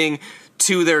moving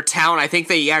to their town. I think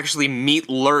they actually meet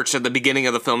Lurch at the beginning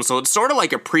of the film, so it's sort of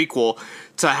like a prequel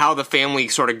to how the family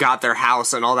sort of got their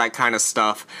house and all that kind of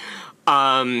stuff.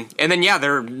 And then, yeah,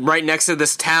 they're right next to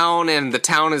this town, and the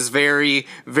town is very,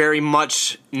 very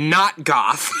much not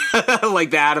goth, like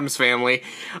the Addams Family.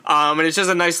 And it's just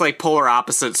a nice, like, polar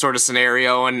opposite sort of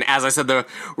scenario. And as I said, the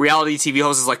reality TV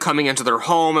host is, like, coming into their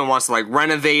home and wants to, like,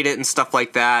 renovate it and stuff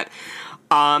like that.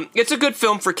 It's a good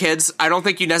film for kids. I don't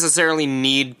think you necessarily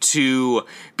need to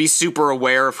be super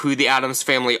aware of who the Addams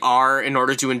Family are in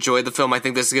order to enjoy the film. I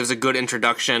think this gives a good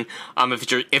introduction,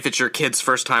 if it's your kid's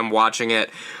first time watching it.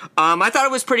 I thought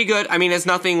it was pretty good. I mean, it's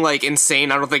nothing, like,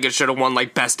 insane. I don't think it should have won,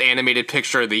 like, Best Animated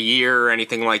Picture of the Year or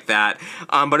anything like that.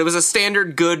 But it was a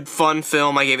standard, good, fun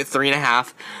film. I gave it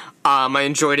 3.5. I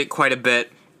enjoyed it quite a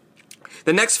bit.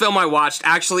 The next film I watched,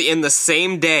 actually in the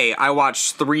same day, I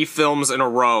watched 3 films in a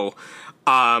row.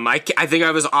 I think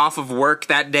I was off of work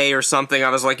that day or something. I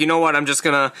was like, you know what, I'm just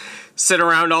gonna sit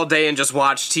around all day and just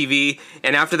watch TV.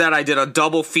 And after that, I did a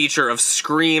double feature of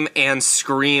Scream and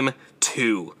Scream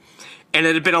 2. And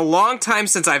it had been a long time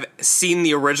since I've seen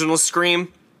the original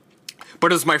Scream,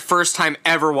 but it was my first time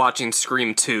ever watching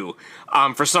Scream 2.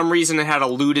 For some reason, it had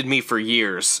eluded me for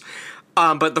years.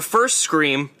 But the first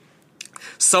Scream,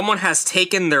 someone has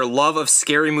taken their love of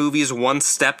scary movies one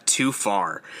step too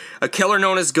far. A killer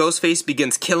known as Ghostface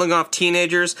begins killing off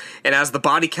teenagers, and as the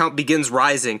body count begins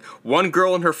rising, one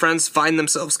girl and her friends find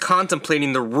themselves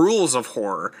contemplating the rules of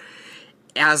horror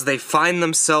as they find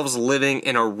themselves living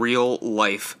in a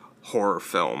real-life horror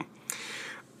film.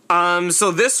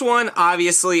 So this one,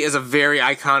 obviously, is a very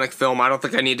iconic film. I don't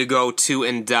think I need to go too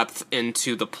in-depth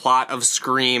into the plot of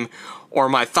Scream or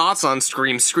my thoughts on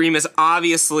Scream. Scream is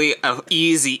obviously an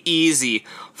easy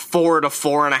 4 to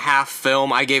 4.5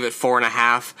 film. I gave it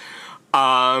 4.5.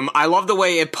 I love the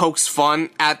way it pokes fun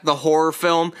at the horror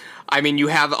film. I mean, you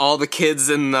have all the kids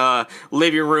in the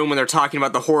living room when they're talking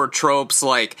about the horror tropes,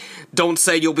 like, don't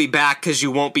say you'll be back because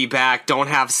you won't be back, don't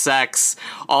have sex,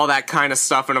 all that kind of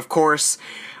stuff. And of course,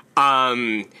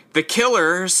 the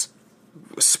killers,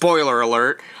 spoiler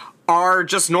alert, are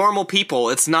just normal people.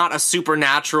 It's not a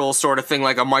supernatural sort of thing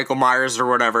like a Michael Myers or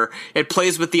whatever. It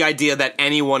plays with the idea that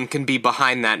anyone can be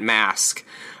behind that mask.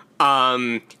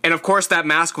 And of course that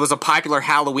mask was a popular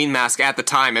Halloween mask at the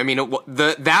time. I mean,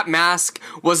 that mask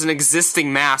was an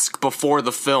existing mask before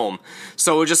the film.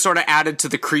 So it just sort of added to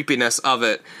the creepiness of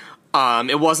it.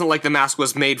 It wasn't like the mask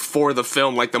was made for the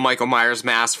film, like the Michael Myers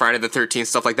mask, Friday the 13th,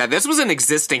 stuff like that. This was an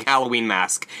existing Halloween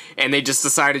mask, and they just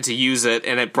decided to use it,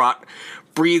 and it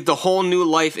breathed a whole new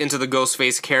life into the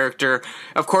Ghostface character.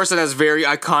 Of course, it has very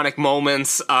iconic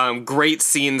moments, great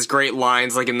scenes, great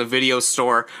lines, like in the video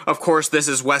store. Of course, this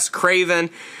is Wes Craven,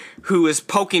 who is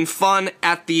poking fun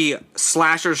at the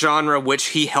slasher genre, which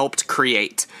he helped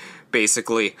create,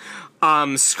 basically.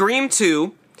 Scream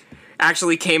 2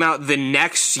 actually came out the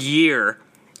next year,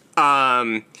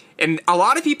 and a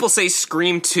lot of people say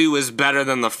Scream 2 is better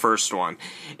than the first one.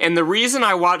 And the reason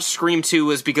I watched Scream 2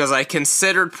 is because I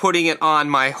considered putting it on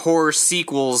my horror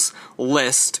sequels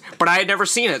list, but I had never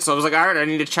seen it, so I was like, alright, I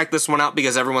need to check this one out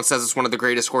because everyone says it's one of the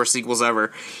greatest horror sequels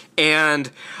ever. And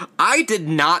I did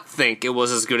not think it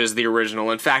was as good as the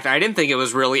original. In fact, I didn't think it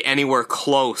was really anywhere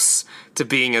close to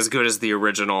being as good as the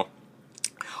original.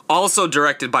 Also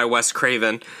directed by Wes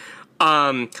Craven.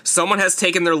 Someone has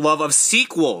taken their love of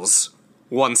sequels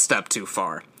one step too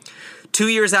far. 2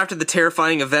 years after the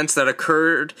terrifying events that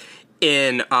occurred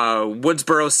in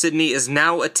Woodsboro, Sydney, is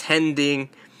now attending...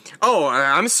 Oh,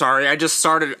 I'm sorry, I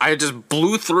just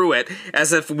blew through it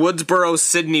as if Woodsboro,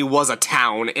 Sydney was a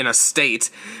town in a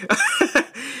state.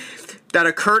 That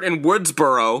occurred in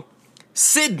Woodsboro,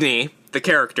 Sydney, the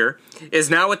character, is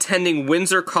now attending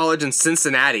Windsor College in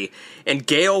Cincinnati, and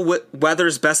Gail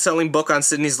Weathers' best-selling book on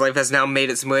Sydney's life has now made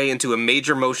its way into a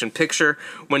major motion picture.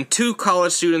 When 2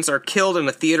 college students are killed in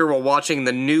a theater while watching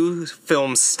the new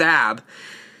film Stab,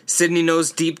 Sidney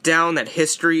knows deep down that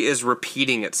history is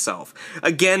repeating itself.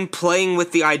 Again, playing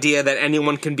with the idea that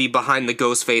anyone can be behind the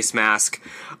Ghostface mask.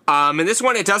 And this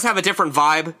one, it does have a different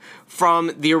vibe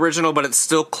from the original, but it's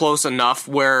still close enough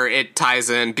where it ties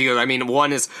in. Because, I mean,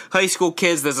 one is high school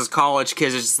kids, this is college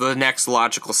kids, it's the next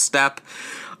logical step.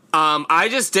 I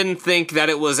just didn't think that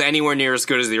it was anywhere near as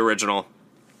good as the original.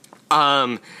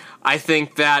 I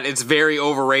think that it's very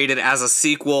overrated as a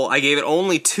sequel. I gave it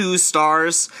only 2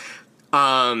 stars.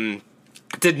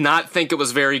 Did not think it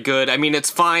was very good. I mean, it's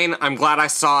fine. I'm glad I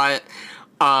saw it.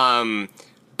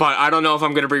 But I don't know if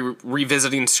I'm going to be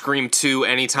revisiting Scream 2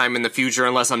 anytime in the future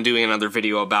unless I'm doing another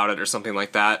video about it or something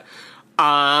like that.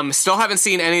 Still haven't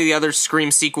seen any of the other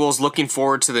Scream sequels. Looking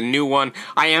forward to the new one.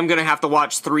 I am going to have to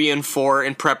watch 3 and 4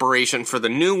 in preparation for the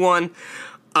new one.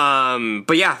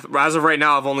 But yeah, as of right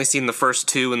now, I've only seen the first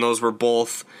 2, and those were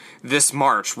both this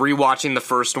March. Rewatching the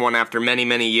first one after many,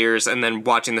 many years, and then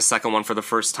watching the second one for the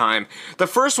first time. The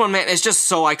first one, man, is just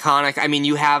so iconic. I mean,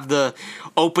 you have the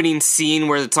opening scene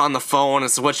where it's on the phone.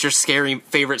 It's what's your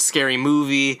favorite scary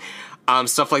movie,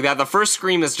 stuff like that. The first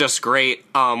Scream is just great.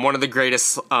 One of the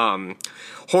greatest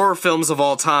horror films of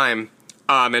all time,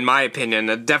 in my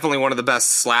opinion. Definitely one of the best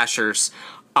slashers.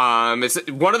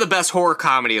 It's one of the best horror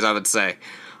comedies, I would say,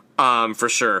 for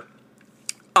sure.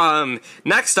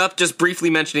 Next up, just briefly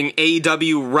mentioning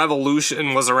AEW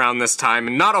Revolution was around this time,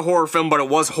 and not a horror film, but it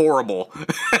was horrible,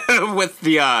 with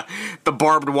the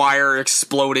barbed wire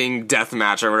exploding death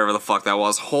match or whatever the fuck that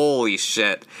was. Holy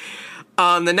shit.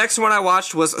 The next one I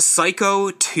watched was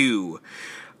Psycho 2.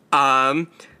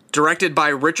 Directed by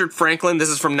Richard Franklin. This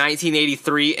is from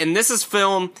 1983, and this is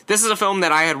a film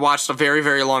that I had watched a very,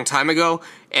 very long time ago,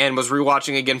 and was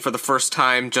rewatching again for the first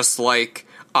time, just like,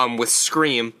 with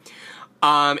Scream.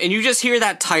 And you just hear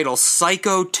that title,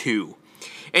 Psycho 2,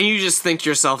 and you just think to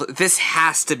yourself, this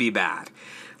has to be bad.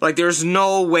 Like, there's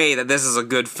no way that this is a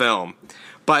good film.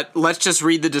 But let's just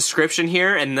read the description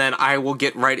here, and then I will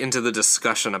get right into the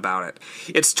discussion about it.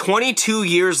 It's 22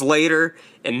 years later,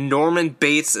 and Norman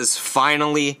Bates is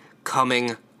finally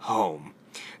coming home.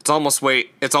 It's almost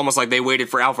like they waited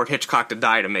for Alfred Hitchcock to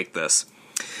die to make this.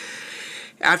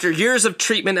 After years of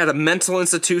treatment at a mental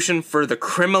institution for the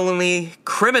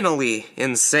criminally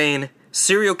insane,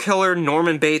 serial killer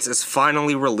Norman Bates is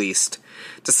finally released.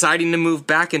 Deciding to move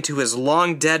back into his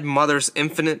long-dead mother's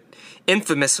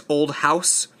infamous old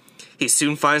house, he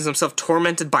soon finds himself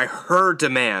tormented by her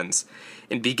demands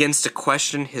and begins to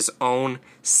question his own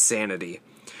sanity.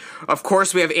 Of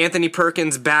course, we have Anthony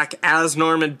Perkins back as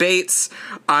Norman Bates.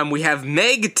 We have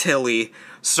Meg Tilly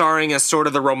starring as sort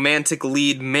of the romantic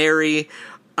lead Mary,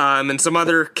 and some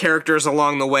other characters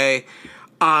along the way.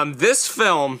 This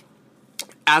film,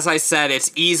 as I said,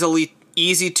 it's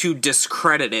easy to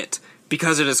discredit it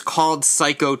because it is called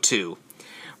Psycho 2.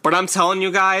 But I'm telling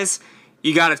you guys,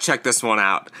 you gotta check this one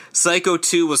out. Psycho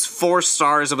 2 was 4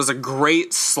 stars. It was a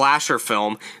great slasher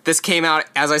film. This came out,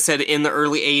 as I said, in the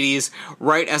early 80s,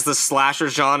 right as the slasher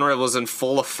genre was in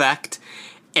full effect.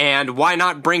 And why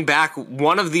not bring back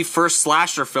one of the first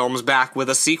slasher films back with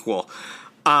a sequel?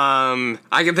 I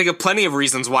can think of plenty of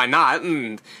reasons why not.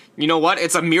 And you know what?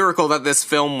 It's a miracle that this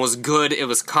film was good. It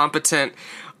was competent.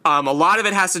 A lot of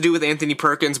it has to do with Anthony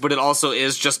Perkins, but it also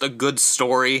is just a good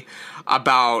story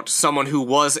about someone who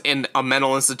was in a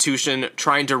mental institution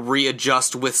trying to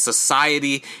readjust with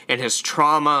society and his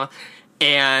trauma.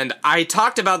 And I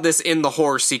talked about this in the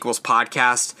Horror Sequels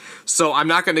podcast, so I'm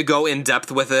not going to go in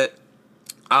depth with it.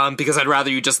 Because I'd rather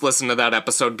you just listen to that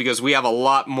episode, because we have a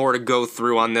lot more to go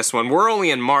through on this one. We're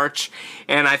only in March,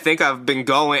 and I think I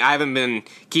haven't been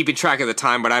keeping track of the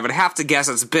time, but I would have to guess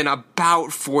it's been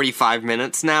about 45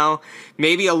 minutes now.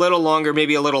 Maybe a little longer,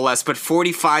 maybe a little less, but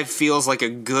 45 feels like a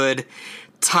good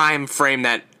time frame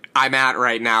that I'm at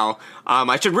right now.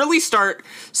 I should really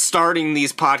starting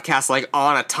these podcasts like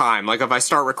on a time. Like if I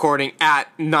start recording at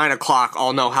 9 o'clock,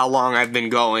 I'll know how long I've been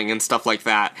going and stuff like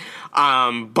that.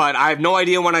 But I have no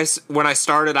idea when I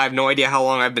started. I have no idea how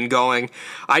long I've been going.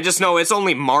 I just know it's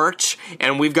only March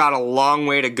and we've got a long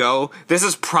way to go. This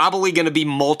is probably going to be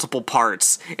multiple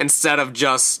parts instead of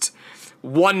just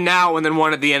one now and then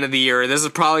one at the end of the year. This is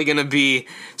probably going to be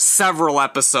several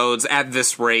episodes at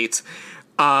this rate.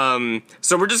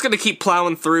 So we're just going to keep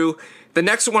plowing through. The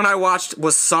next one I watched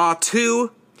was Saw 2.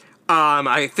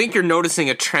 I think you're noticing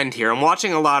a trend here. I'm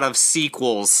watching a lot of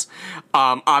sequels.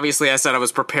 Obviously, I said I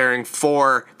was preparing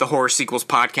for the Horror Sequels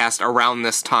podcast around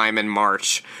this time in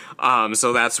March.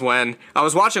 So that's when I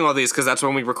was watching all these, because that's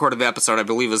when we recorded the episode. I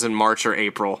believe it was in March or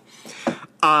April.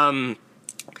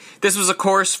 This was, of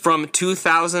course, from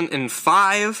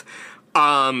 2005.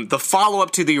 The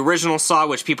follow-up to the original Saw,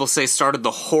 which people say started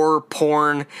the horror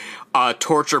porn,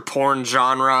 torture porn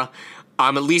genre,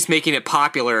 at least making it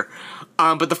popular.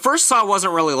 But the first Saw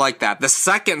wasn't really like that. The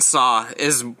second Saw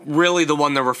is really the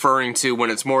one they're referring to when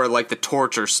it's more like the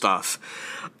torture stuff.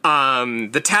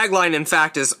 The tagline, in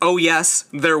fact, is, "Oh yes,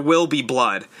 there will be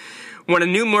blood." When a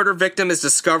new murder victim is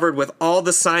discovered with all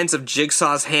the signs of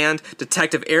Jigsaw's hand,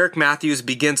 Detective Eric Matthews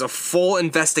begins a full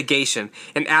investigation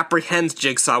and apprehends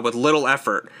Jigsaw with little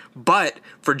effort. But,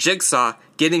 for Jigsaw,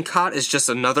 getting caught is just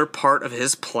another part of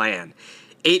his plan.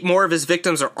 8 more of his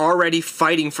victims are already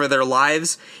fighting for their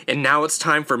lives, and now it's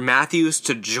time for Matthews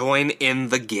to join in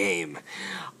the game.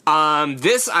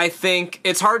 This, I think,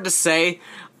 it's hard to say,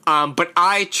 but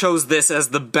I chose this as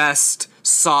the best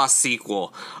Saw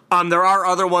sequel. There are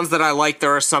other ones that I like.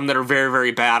 There are some that are very,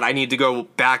 very bad. I need to go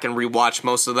back and rewatch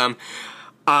most of them.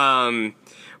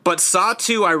 But Saw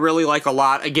 2 I really like a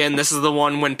lot. Again, this is the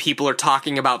one when people are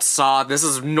talking about Saw. This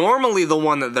is normally the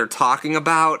one that they're talking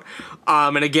about.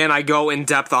 And again, I go in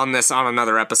depth on this on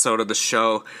another episode of the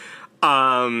show.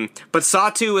 But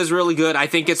Saw 2 is really good. I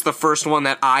think it's the first one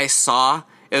that I saw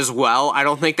as well. I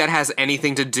don't think that has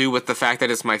anything to do with the fact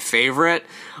that it's my favorite.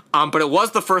 But it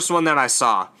was the first one that I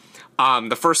saw.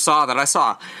 The first Saw that I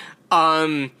saw.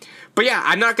 But yeah,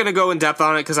 I'm not going to go in depth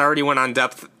on it because I already went on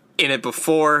depth in it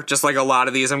before, just like a lot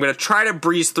of these. I'm going to try to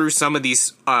breeze through some of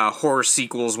these horror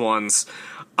sequels ones,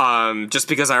 just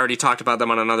because I already talked about them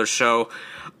on another show.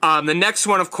 The next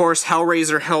one, of course,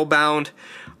 Hellraiser Hellbound.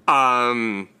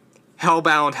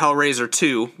 Hellbound Hellraiser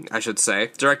 2, I should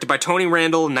say. Directed by Tony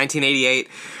Randall in 1988.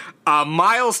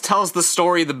 Miles tells the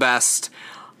story the best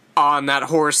on that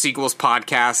Horror Sequels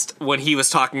podcast when he was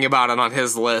talking about it on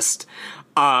his list.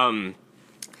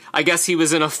 I guess he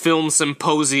was in a film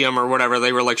symposium or whatever.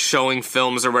 They were like showing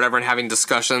films or whatever and having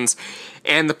discussions.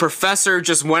 And the professor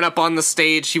just went up on the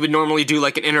stage. He would normally do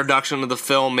like an introduction to the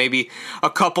film, maybe a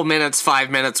couple minutes, 5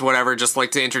 minutes, whatever, just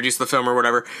like to introduce the film or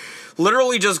whatever.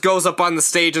 Literally just goes up on the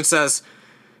stage and says,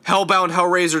 "Hellbound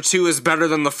Hellraiser 2 is better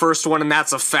than the first one, and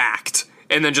that's a fact."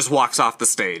 And then just walks off the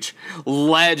stage.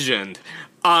 Legend.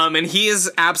 And he is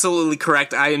absolutely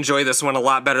correct. I enjoy this one a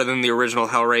lot better than the original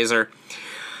Hellraiser.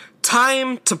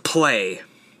 Time to play.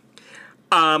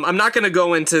 I'm not going to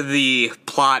go into the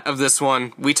plot of this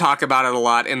one. We talk about it a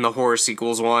lot in the Horror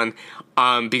Sequels one,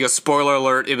 because, spoiler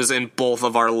alert, it was in both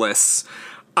of our lists.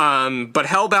 But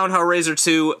Hellbound Hellraiser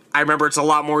 2, I remember it's a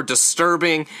lot more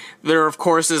disturbing. There, of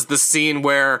course, is the scene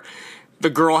where the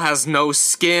girl has no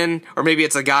skin, or maybe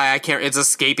it's a guy, it's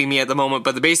escaping me at the moment,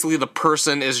 but basically the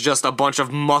person is just a bunch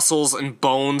of muscles and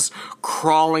bones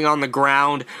crawling on the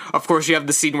ground. Of course, you have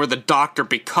the scene where the doctor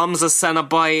becomes a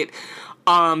Cenobite.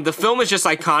 The film is just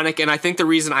iconic, and I think the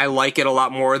reason I like it a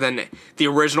lot more than the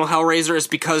original Hellraiser is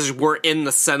because we're in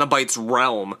the Cenobites'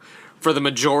 realm for the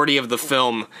majority of the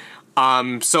film.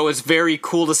 So it's very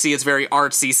cool to see. It's very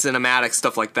artsy, cinematic,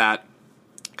 stuff like that.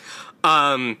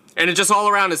 And it just all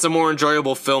around, it's a more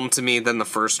enjoyable film to me than the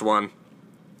first one.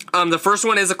 The first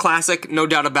one is a classic, no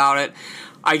doubt about it.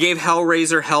 I gave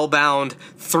Hellraiser Hellbound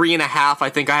 3.5. I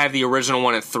think I have the original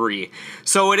one at 3.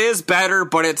 So it is better,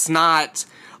 but it's not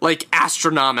like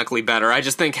astronomically better. I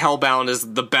just think Hellbound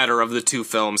is the better of the two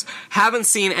films. Haven't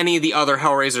seen any of the other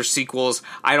Hellraiser sequels.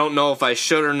 I don't know if I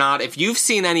should or not. If you've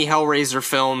seen any Hellraiser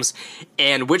films,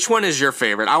 and which one is your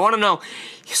favorite? I want to know.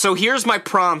 So here's my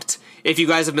prompt. If you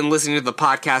guys have been listening to the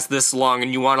podcast this long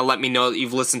and you want to let me know that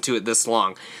you've listened to it this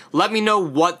long, let me know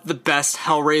what the best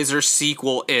Hellraiser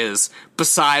sequel is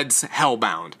besides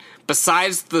Hellbound.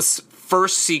 Besides this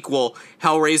first sequel,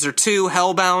 Hellraiser 2,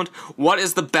 Hellbound, what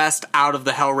is the best out of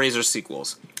the Hellraiser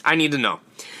sequels? I need to know.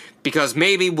 Because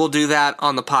maybe we'll do that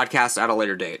on the podcast at a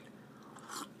later date.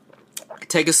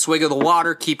 Take a swig of the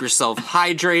water, keep yourself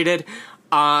hydrated.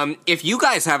 If you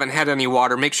guys haven't had any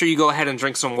water, make sure you go ahead and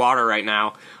drink some water right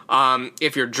now.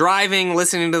 If you're driving,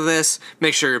 listening to this,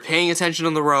 make sure you're paying attention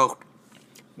on the road.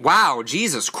 Wow,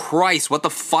 Jesus Christ, what the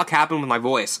fuck happened with my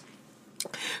voice?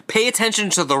 Pay attention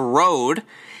to the road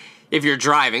if you're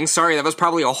driving. Sorry, that was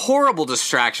probably a horrible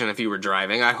distraction if you were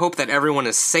driving. I hope that everyone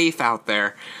is safe out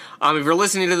there. If you're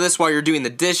listening to this while you're doing the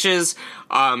dishes,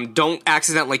 don't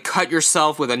accidentally cut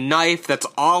yourself with a knife. That's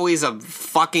always a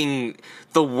fucking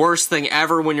the worst thing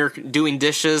ever when you're doing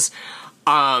dishes.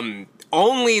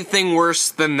 Only thing worse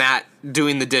than that,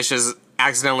 doing the dishes,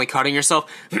 accidentally cutting yourself.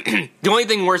 The only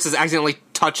thing worse is accidentally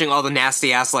touching all the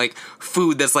nasty ass like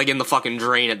food that's like in the fucking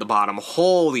drain at the bottom.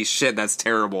 Holy shit, that's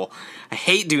terrible. I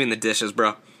hate doing the dishes,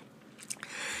 bro.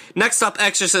 Next up,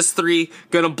 Exorcist 3.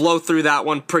 Gonna blow through that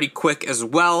one pretty quick as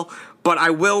well. But I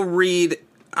will read...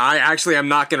 I'm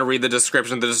not gonna read the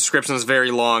description. The description is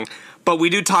very long. but we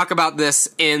do talk about this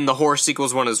in the horror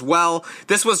sequels one as well.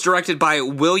 This was directed by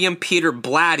William Peter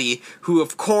Blatty, who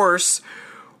of course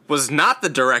was not the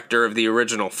director of the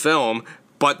original film,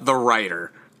 but the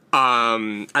writer.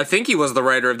 I think he was the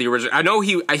writer of the original. I know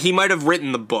he might have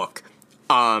written the book.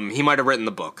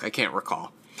 I can't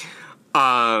recall.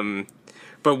 But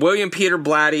William Peter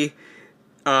Blatty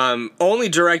only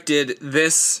directed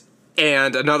this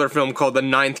and another film called The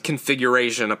Ninth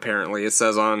Configuration, apparently. It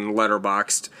says on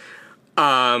Letterboxd.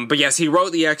 But yes, he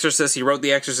wrote The Exorcist. He wrote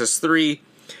The Exorcist 3.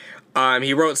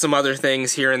 He wrote some other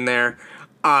things here and there.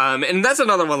 And that's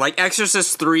another one. Like,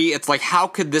 Exorcist 3, it's like, how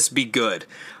could this be good?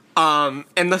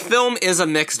 And the film is a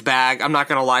mixed bag. I'm not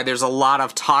gonna lie. There's a lot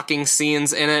of talking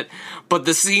scenes in it. But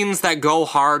the scenes that go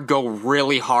hard go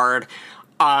really hard.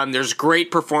 There's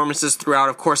great performances throughout.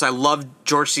 Of course, I love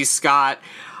George C. Scott.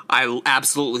 I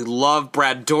absolutely love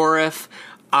Brad Dourif.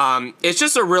 It's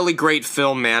just a really great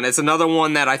film, man. It's another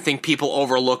one that I think people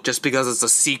overlook just because it's a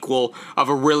sequel of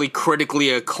a really critically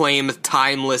acclaimed,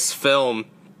 timeless film.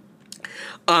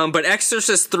 But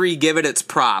Exorcist 3, give it its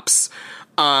props.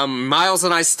 Miles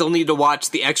and I still need to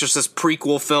watch the Exorcist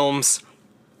prequel films.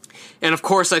 And of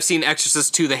course, I've seen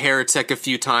Exorcist 2: The Heretic a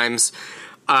few times.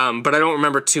 But I don't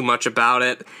remember too much about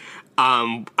it.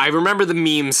 I remember the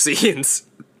meme scenes.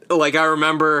 Like, I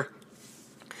remember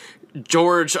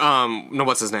James Earl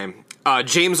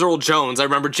Jones. I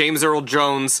remember James Earl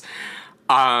Jones,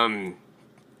 and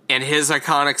his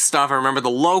iconic stuff. I remember the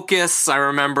locusts. I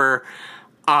remember,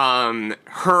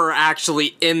 her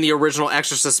actually in the original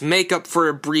Exorcist makeup for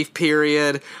a brief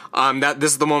period.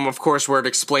 This is the moment, of course, where it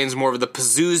explains more of the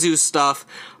Pazuzu stuff.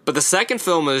 But the second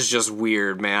film is just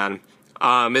weird, man.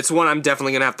 It's one I'm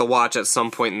definitely going to have to watch at some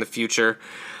point in the future.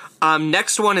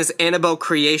 Next one is Annabelle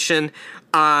Creation.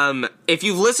 If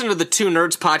you've listened to the Two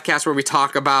Nerds podcast where we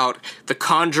talk about The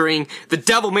Conjuring, the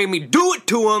devil made me do it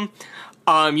to him,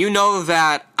 you know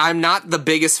that I'm not the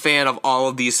biggest fan of all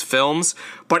of these films,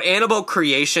 but Annabelle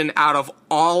Creation, out of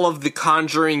all of the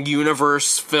Conjuring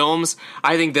universe films,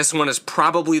 I think this one is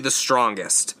probably the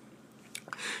strongest.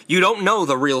 You don't know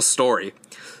the real story.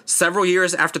 Several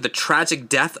years after the tragic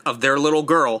death of their little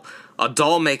girl, a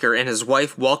doll maker and his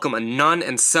wife welcome a nun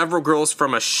and several girls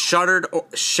from a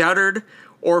shuttered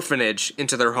orphanage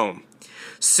into their home,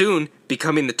 soon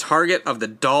becoming the target of the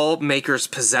doll maker's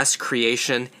possessed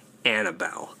creation,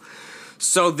 Annabelle.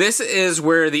 So this is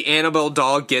where the Annabelle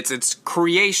doll gets its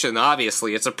creation,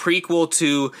 obviously. It's a prequel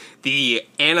to the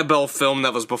Annabelle film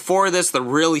that was before this, the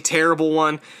really terrible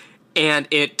one. And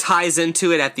it ties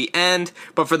into it at the end,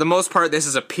 but for the most part, this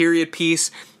is a period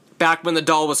piece back when the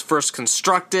doll was first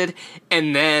constructed,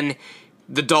 and then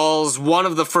one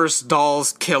of the first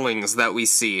doll's killings that we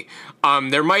see.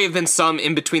 There might have been some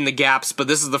in between the gaps, but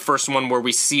this is the first one where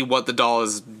we see what the doll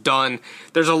has done.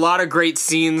 There's a lot of great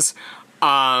scenes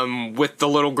with the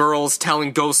little girls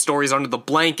telling ghost stories under the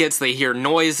blankets. They hear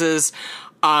noises.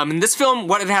 In this film,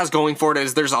 what it has going for it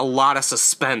is there's a lot of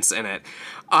suspense in it.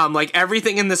 Like,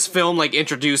 everything in this film, like,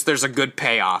 introduced, there's a good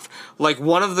payoff. Like,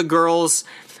 one of the girls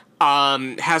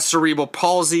has cerebral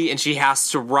palsy, and she has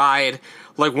to ride,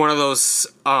 like, one of those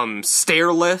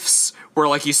stair lifts where,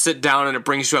 like, you sit down and it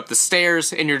brings you up the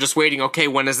stairs, and you're just waiting, okay,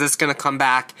 when is this gonna come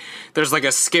back? There's, like,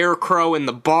 a scarecrow in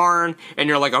the barn, and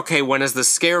you're like, okay, when is the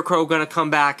scarecrow gonna come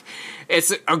back?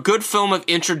 It's a good film of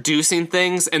introducing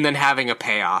things and then having a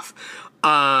payoff.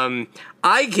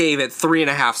 I gave it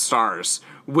 3.5 stars.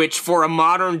 Which for a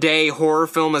modern day horror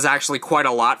film is actually quite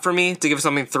a lot for me to give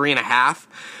something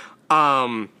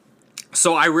 3.5.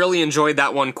 So I really enjoyed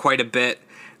that one quite a bit.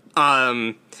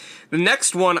 The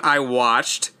next one I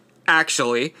watched,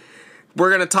 actually, we're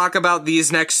going to talk about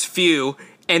these next few,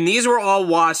 and these were all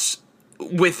watched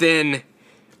within,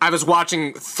 I was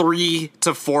watching 3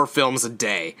 to 4 films a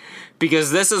day,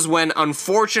 because this is when,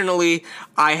 unfortunately,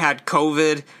 I had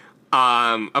COVID.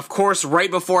 Of course, right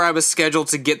before I was scheduled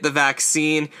to get the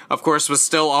vaccine, of course, was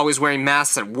still always wearing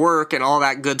masks at work and all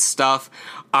that good stuff.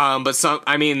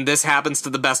 This happens to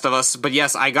the best of us. But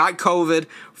yes, I got COVID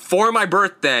for my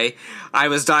birthday. I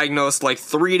was diagnosed like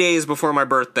 3 days before my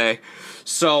birthday.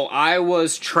 So I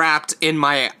was trapped in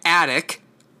my attic,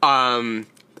 of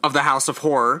the House of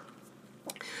Horror,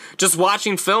 just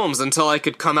watching films until I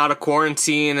could come out of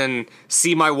quarantine and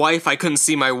see my wife. I couldn't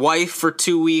see my wife for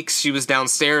 2 weeks. She was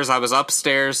downstairs. I was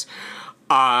upstairs.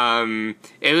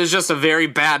 It was just a very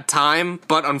bad time.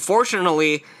 But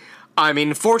fortunately, I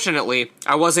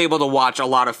was able to watch a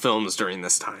lot of films during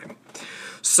this time.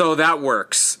 So that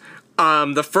works.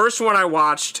 The first one I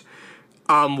watched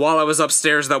while I was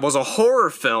upstairs that was a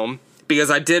horror film, because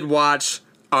I did watch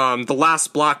The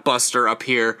Last Blockbuster up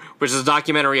here, which is a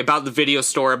documentary about the video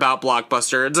store, about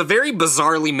Blockbuster. It's a very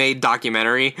bizarrely made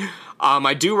documentary.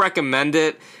 I do recommend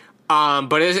it.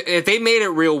 But if they made it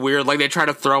real weird, like they try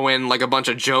to throw in like a bunch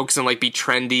of jokes and like be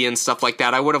trendy and stuff like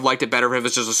that, I would have liked it better if it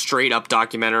was just a straight up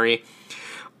documentary.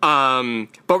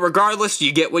 But regardless,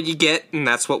 you get what you get, and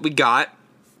that's what we got.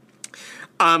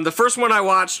 The first one I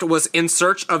watched was In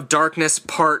Search of Darkness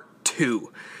Part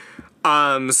 2.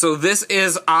 So this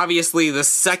is obviously the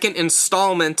second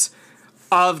installment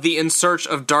of the In Search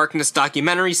of Darkness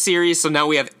documentary series. So now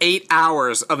we have 8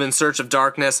 hours of In Search of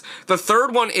Darkness. The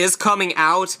third one is coming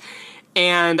out,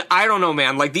 and I don't know,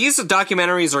 man. Like, these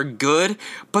documentaries are good,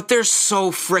 but they're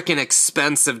so freaking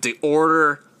expensive to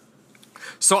order.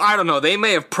 So I don't know. They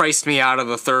may have priced me out of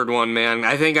the third one, man.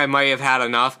 I think I might have had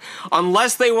enough.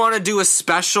 Unless they want to do a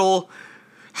special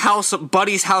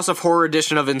Buddy's House of Horror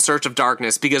edition of In Search of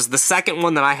Darkness, because the second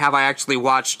one that I have, I actually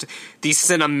watched the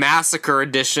Cinemassacre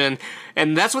edition,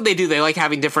 and that's what they do. They like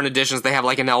having different editions. They have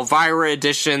like an Elvira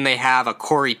edition, they have a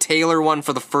Corey Taylor one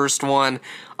for the first one,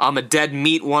 a Dead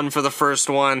Meat one for the first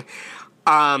one.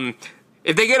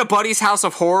 If they get a Buddy's House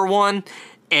of Horror one,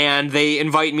 and they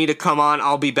invite me to come on,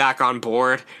 I'll be back on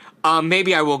board.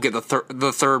 Maybe I will get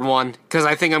the third one, because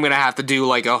I think I'm going to have to do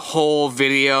like a whole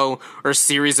video or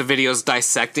series of videos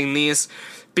dissecting these,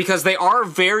 because they are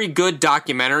very good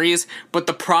documentaries, but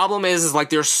the problem is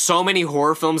like there's so many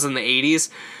horror films in the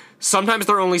 80s, sometimes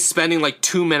they're only spending like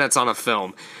 2 minutes on a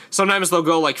film. Sometimes they'll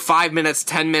go like 5 minutes,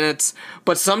 10 minutes,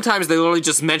 but sometimes they literally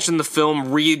just mention the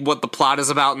film, read what the plot is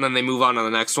about, and then they move on to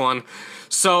the next one.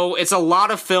 So it's a lot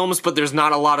of films, but there's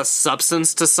not a lot of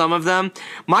substance to some of them.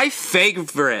 My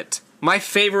favorite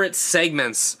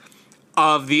segments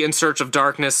of the In Search of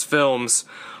Darkness films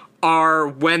are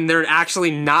when they're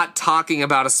actually not talking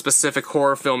about a specific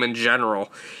horror film in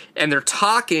general, and they're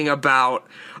talking about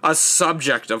a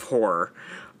subject of horror.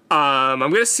 I'm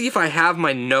going to see if I have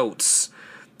my notes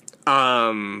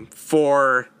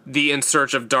for the In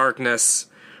Search of Darkness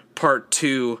Part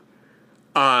 2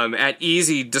 at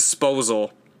easy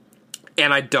disposal,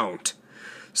 and I don't.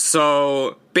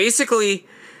 So basically,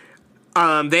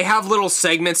 they have little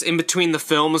segments in between the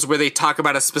films where they talk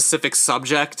about a specific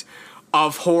subject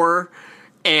of horror,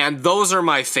 and those are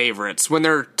my favorites. When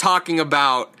they're talking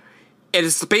about,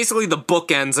 it's basically the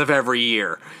bookends of every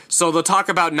year. So they'll talk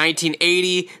about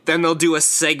 1980, then they'll do a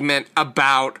segment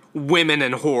about women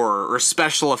in horror or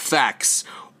special effects,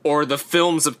 or the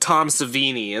films of Tom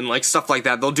Savini and like stuff like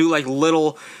that. They'll do like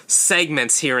little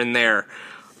segments here and there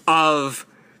of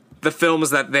the films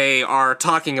that they are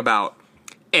talking about.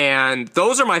 And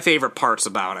those are my favorite parts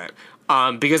about it.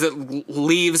 Because it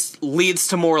leads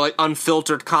to more like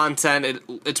unfiltered content.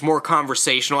 It's more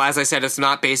conversational. As I said, it's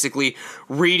not basically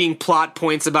reading plot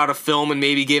points about a film and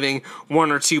maybe giving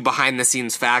one or two behind the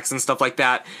scenes facts and stuff like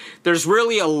that. There's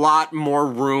really a lot more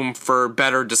room for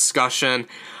better discussion.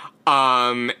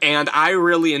 And I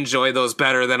really enjoy those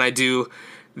better than I do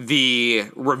the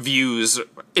reviews,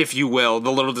 if you will,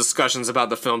 the little discussions about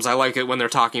the films. I like it when they're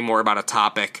talking more about a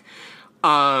topic.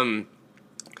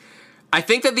 I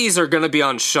think that these are going to be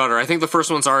on Shudder. I think the first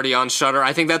one's already on Shudder.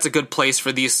 I think that's a good place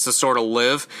for these to sort of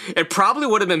live. It probably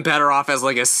would have been better off as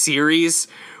like a series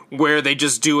where they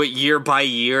just do it year by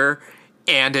year,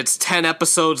 and it's 10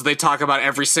 episodes. They talk about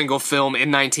every single film in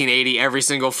 1980, every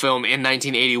single film in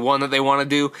 1981 that they want to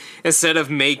do, instead of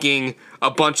making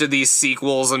a bunch of these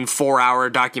sequels and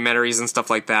 4-hour documentaries and stuff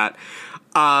like that.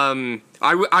 I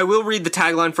will read the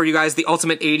tagline for you guys. The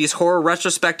Ultimate 80s Horror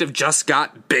Retrospective just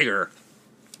got bigger.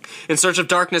 In Search of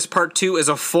Darkness Part 2 is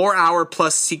a 4-hour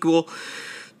plus sequel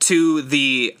to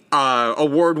the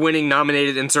award-winning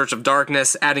nominated In Search of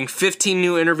Darkness, adding 15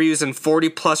 new interviews and 40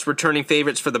 plus returning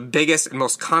favorites for the biggest and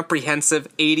most comprehensive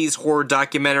 80s horror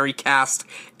documentary cast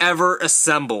ever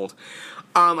assembled.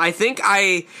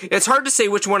 It's hard to say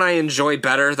which one I enjoy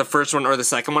better, the first one or the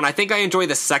second one. I think I enjoy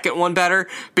the second one better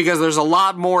because there's a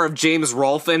lot more of James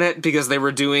Rolfe in it because they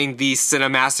were doing the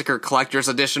Cinemassacre Collector's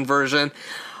Edition version.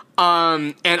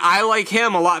 And I like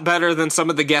him a lot better than some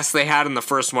of the guests they had in the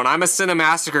first one. I'm a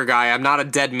Cinemassacre guy. I'm not a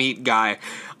Dead Meat guy.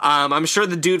 I'm sure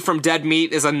the dude from Dead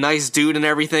Meat is a nice dude and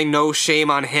everything. No shame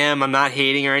on him. I'm not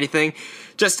hating or anything.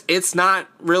 Just, it's not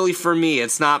really for me.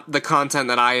 It's not the content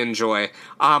that I enjoy.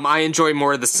 I enjoy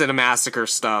more of the Cinemassacre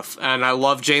stuff. And I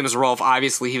love James Rolfe.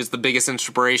 Obviously, he was the biggest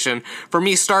inspiration for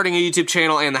me starting a YouTube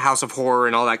channel and the House of Horror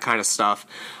and all that kind of stuff.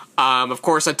 Of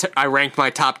course, I ranked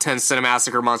my top 10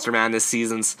 Cinemassacre Monster Madness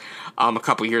seasons a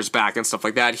couple years back and stuff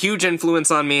like that. Huge influence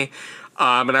on me.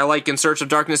 And I like In Search of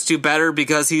Darkness 2 better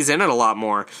because he's in it a lot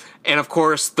more. And of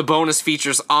course, the bonus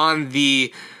features on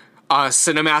the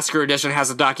Cinemassacre Edition has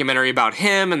a documentary about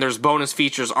him, and there's bonus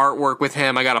features artwork with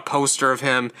him. I got a poster of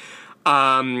him.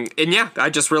 And yeah, I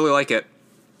just really like it.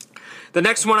 The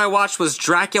next one I watched was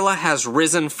Dracula Has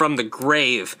Risen from the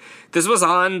Grave. This was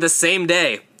on the same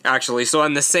day, actually. So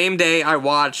on the same day, I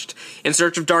watched In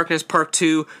Search of Darkness Part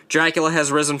 2, Dracula Has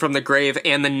Risen from the Grave,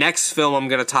 and the next film I'm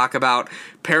going to talk about,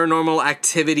 Paranormal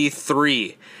Activity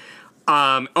 3.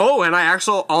 And I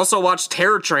also watched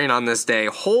Terror Train on this day.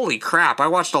 Holy crap, I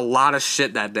watched a lot of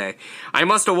shit that day. I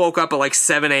must have woke up at like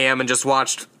 7 a.m. and just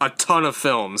watched a ton of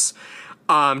films.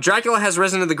 Dracula Has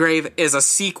Risen to the Grave is a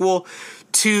sequel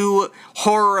to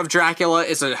Horror of Dracula.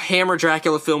 It's a Hammer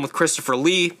Dracula film with Christopher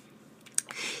Lee.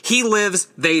 He lives,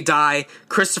 they die.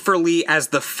 Christopher Lee as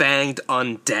the Fanged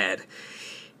Undead.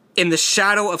 In the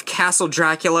shadow of Castle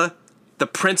Dracula, the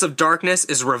Prince of Darkness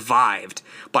is revived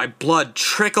by blood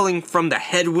trickling from the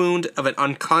head wound of an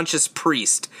unconscious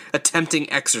priest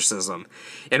attempting exorcism.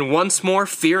 And once more,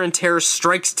 fear and terror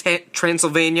strikes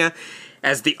Transylvania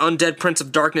as the undead Prince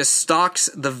of Darkness stalks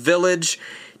the village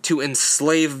to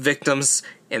enslave victims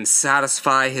and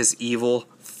satisfy his evil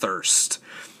thirst.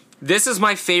 This is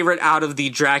my favorite out of the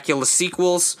Dracula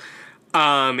sequels,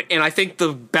 and I think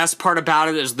the best part about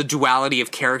it is the duality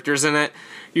of characters in it.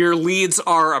 Your leads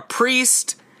are a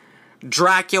priest,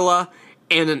 Dracula,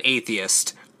 and an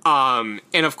atheist. And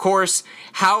of course,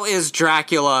 how is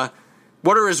Dracula,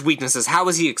 what are his weaknesses? How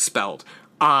is he expelled?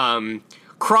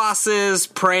 Crosses,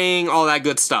 praying, all that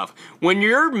good stuff. When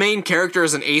your main character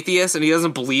is an atheist and he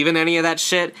doesn't believe in any of that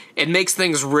shit, it makes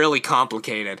things really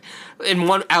complicated. At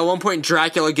one point,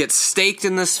 Dracula gets staked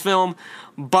in this film,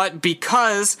 but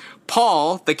because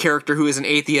Paul, the character who is an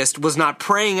atheist, was not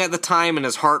praying at the time and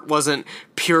his heart wasn't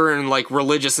pure in like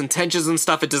religious intentions and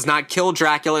stuff, it does not kill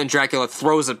Dracula, and Dracula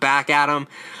throws it back at him.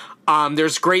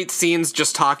 There's great scenes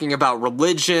just talking about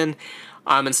religion,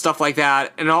 and stuff like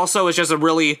that. And also, it's just a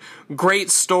really great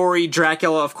story.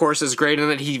 Dracula, of course, is great in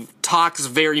it. He talks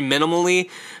very minimally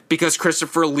because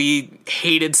Christopher Lee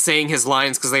hated saying his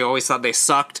lines because they always thought they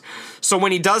sucked. So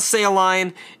when he does say a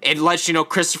line, it lets you know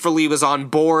Christopher Lee was on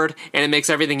board, and it makes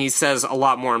everything he says a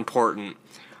lot more important.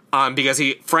 Because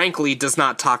he, frankly, does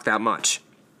not talk that much.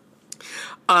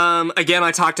 Again,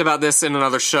 I talked about this in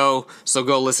another show, so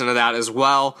go listen to that as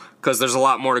well, because there's a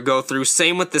lot more to go through.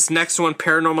 Same with this next one,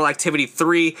 Paranormal Activity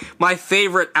 3, my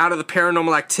favorite out of the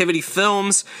Paranormal Activity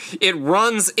films. It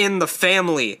runs in the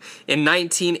family. In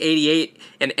 1988,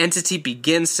 an entity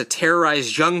begins to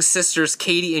terrorize young sisters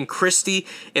Katie and Christy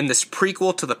in this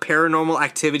prequel to the Paranormal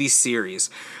Activity series.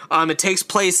 It takes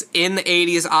place in the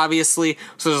 80s, obviously,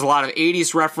 so there's a lot of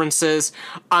 80s references.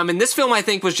 And this film, I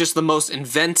think, was just the most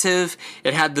inventive.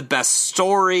 It had the best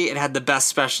story, it had the best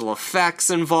special effects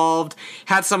involved,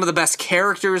 had some of the best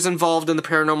characters involved in the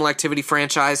Paranormal Activity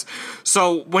franchise.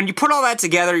 So when you put all that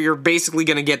together, you're basically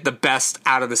going to get the best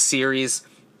out of the series.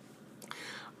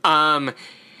 Of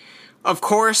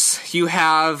course, you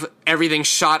have everything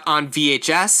shot on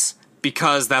VHS,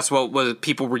 because that's what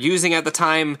people were using at the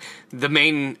time. The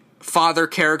main father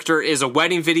character is a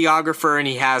wedding videographer, and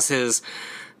he has his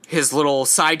little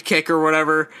sidekick or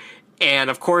whatever.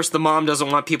 And of course, the mom doesn't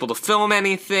want people to film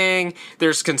anything.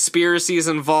 There's conspiracies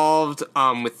involved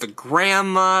with the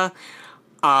grandma.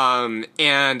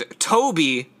 And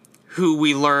Toby, who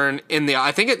we learn in the...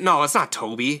 No, it's not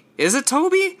Toby. Is it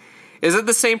Toby? Is it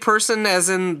the same person as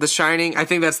in The Shining? I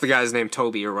think that's the guy's name,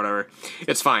 Toby or whatever.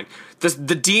 It's fine.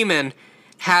 The demon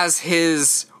has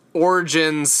his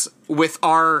origins with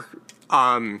our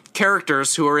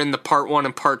characters who are in the part 1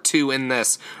 and part 2 in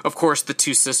this. Of course, the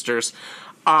two sisters.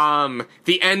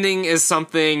 The ending is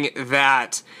something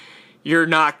that you're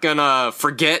not gonna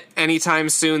forget anytime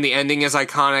soon. The ending is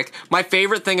iconic. My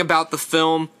favorite thing about the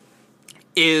film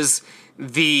is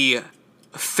the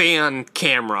fan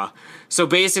camera. So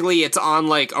basically, it's on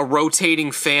like a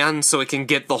rotating fan so it can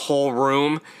get the whole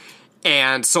room.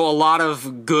 And so a lot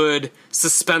of good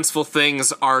suspenseful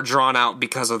things are drawn out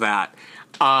because of that.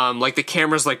 Like the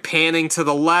camera's like panning to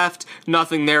the left,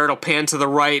 nothing there, it'll pan to the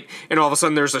right, and all of a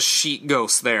sudden there's a sheet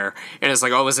ghost there. And it's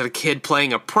like, oh, is it a kid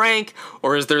playing a prank?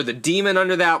 Or is there the demon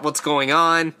under that? What's going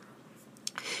on?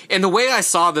 And the way I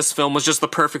saw this film was just the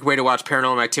perfect way to watch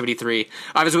Paranormal Activity 3.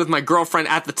 I was with my girlfriend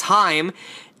at the time,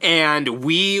 and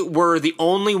we were the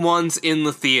only ones in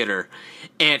the theater.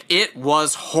 And it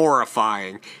was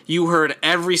horrifying. You heard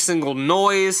every single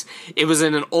noise. It was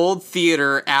in an old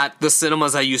theater at the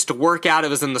cinemas I used to work at. It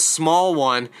was in the small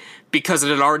one because it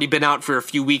had already been out for a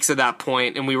few weeks at that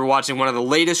point, and we were watching one of the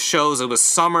latest shows. It was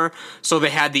summer, so they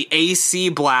had the AC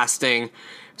blasting.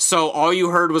 So all you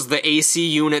heard was the AC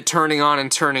unit turning on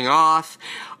and turning off.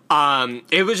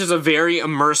 It was just a very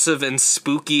immersive and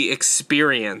spooky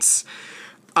experience.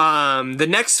 The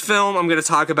next film I'm going to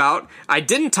talk about, I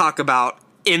didn't talk about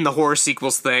in the horror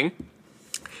sequels thing,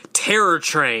 Terror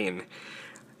Train.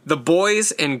 The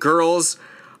boys and girls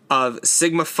of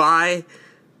Sigma Phi,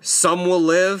 some will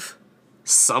live,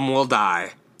 some will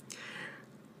die.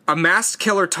 A masked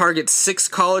killer targets 6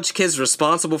 college kids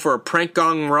responsible for a prank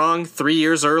gone wrong 3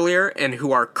 years earlier and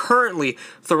who are currently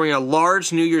throwing a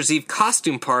large New Year's Eve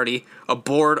costume party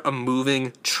aboard a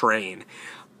moving train.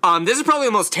 This is probably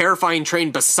the most terrifying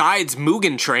train besides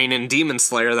Mugen Train in Demon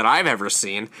Slayer that I've ever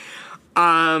seen.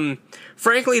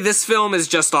 Frankly, this film is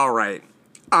just alright.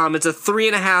 It's a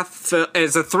 3.5.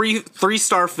 It's a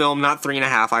 3-star film, not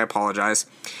 3.5. I apologize.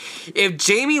 If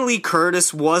Jamie Lee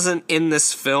Curtis wasn't in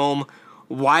this film,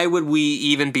 why would we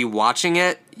even be watching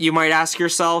it? You might ask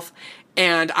yourself,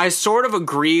 and I sort of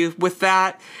agree with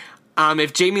that.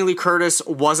 If Jamie Lee Curtis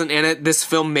wasn't in it, this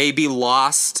film may be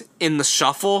lost in the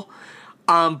shuffle.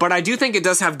 But I do think it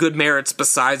does have good merits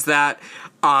besides that.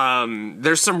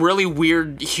 There's some really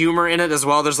weird humor in it as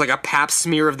well. There's like a Pap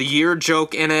Smear of the Year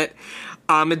joke in it.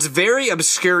 It's very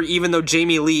obscure even though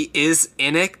Jamie Lee is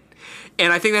in it.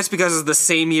 And I think that's because it's the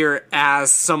same year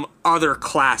as some other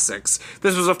classics.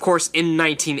 This was, of course, in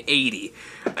 1980.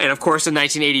 And, of course, in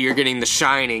 1980, you're getting The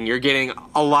Shining. You're getting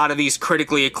a lot of these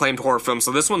critically acclaimed horror films.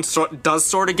 So this one does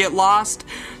sort of get lost.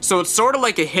 So it's sort of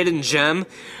like a hidden gem.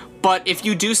 But if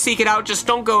you do seek it out, just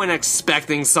don't go in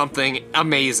expecting something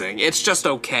amazing. It's just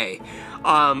okay.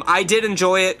 I did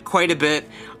enjoy it quite a bit.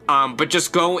 But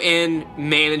just go in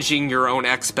managing your own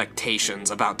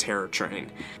expectations about Terror Train.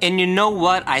 And you know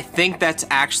what? I think that's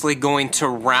actually going to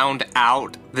round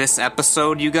out this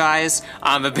episode, you guys.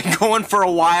 I've been going for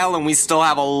a while and we still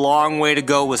have a long way to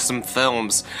go with some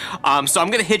films. So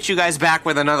I'm going to hit you guys back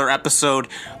with another episode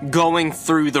going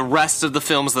through the rest of the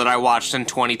films that I watched in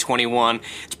 2021.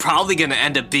 It's probably going to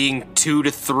end up being 2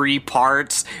 to 3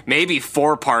 parts, maybe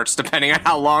 4 parts, depending on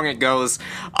how long it goes.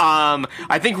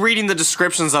 I think reading the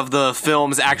descriptions of the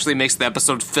films actually makes the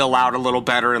episode fill out a little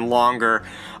better and longer.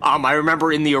 I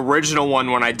remember in the original one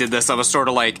when I did this, I was sort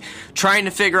of like trying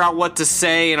to figure out what to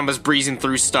say, and I was breezing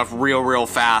through stuff real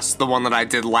fast, the one that I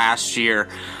did last year.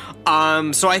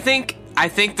 So I think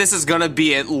this is gonna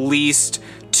be at least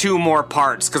 2 more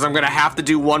parts, because I'm gonna have to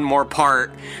do 1 more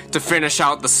part to finish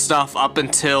out the stuff up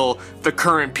until the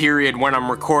current period when I'm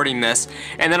recording this.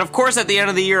 And then of course at the end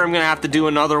of the year I'm gonna have to do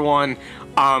another one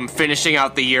finishing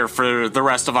out the year for the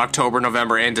rest of October,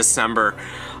 November, and December.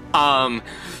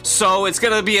 So it's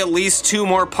gonna be at least 2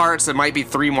 more parts. It might be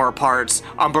 3 more parts.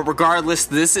 But regardless,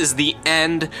 this is the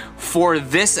end for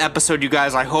this episode, you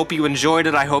guys. I hope you enjoyed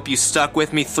it. I hope you stuck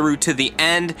with me through to the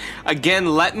end. Again,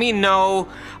 let me know.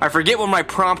 I forget what my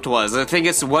prompt was. I think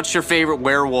it's what's your favorite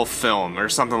werewolf film or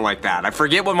something like that. I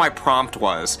forget what my prompt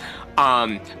was.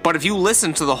 But if you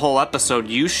listen to the whole episode,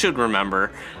 you should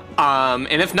remember. And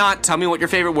if not, tell me what your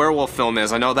favorite werewolf film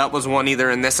is. I know that was one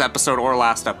either in this episode or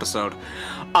last episode.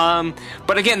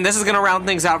 But again, this is going to round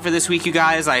things out for this week, you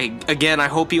guys. I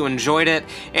hope you enjoyed it.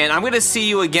 And I'm going to see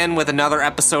you again with another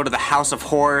episode of the House of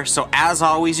Horror. So as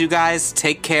always, you guys,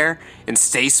 take care and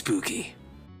stay spooky.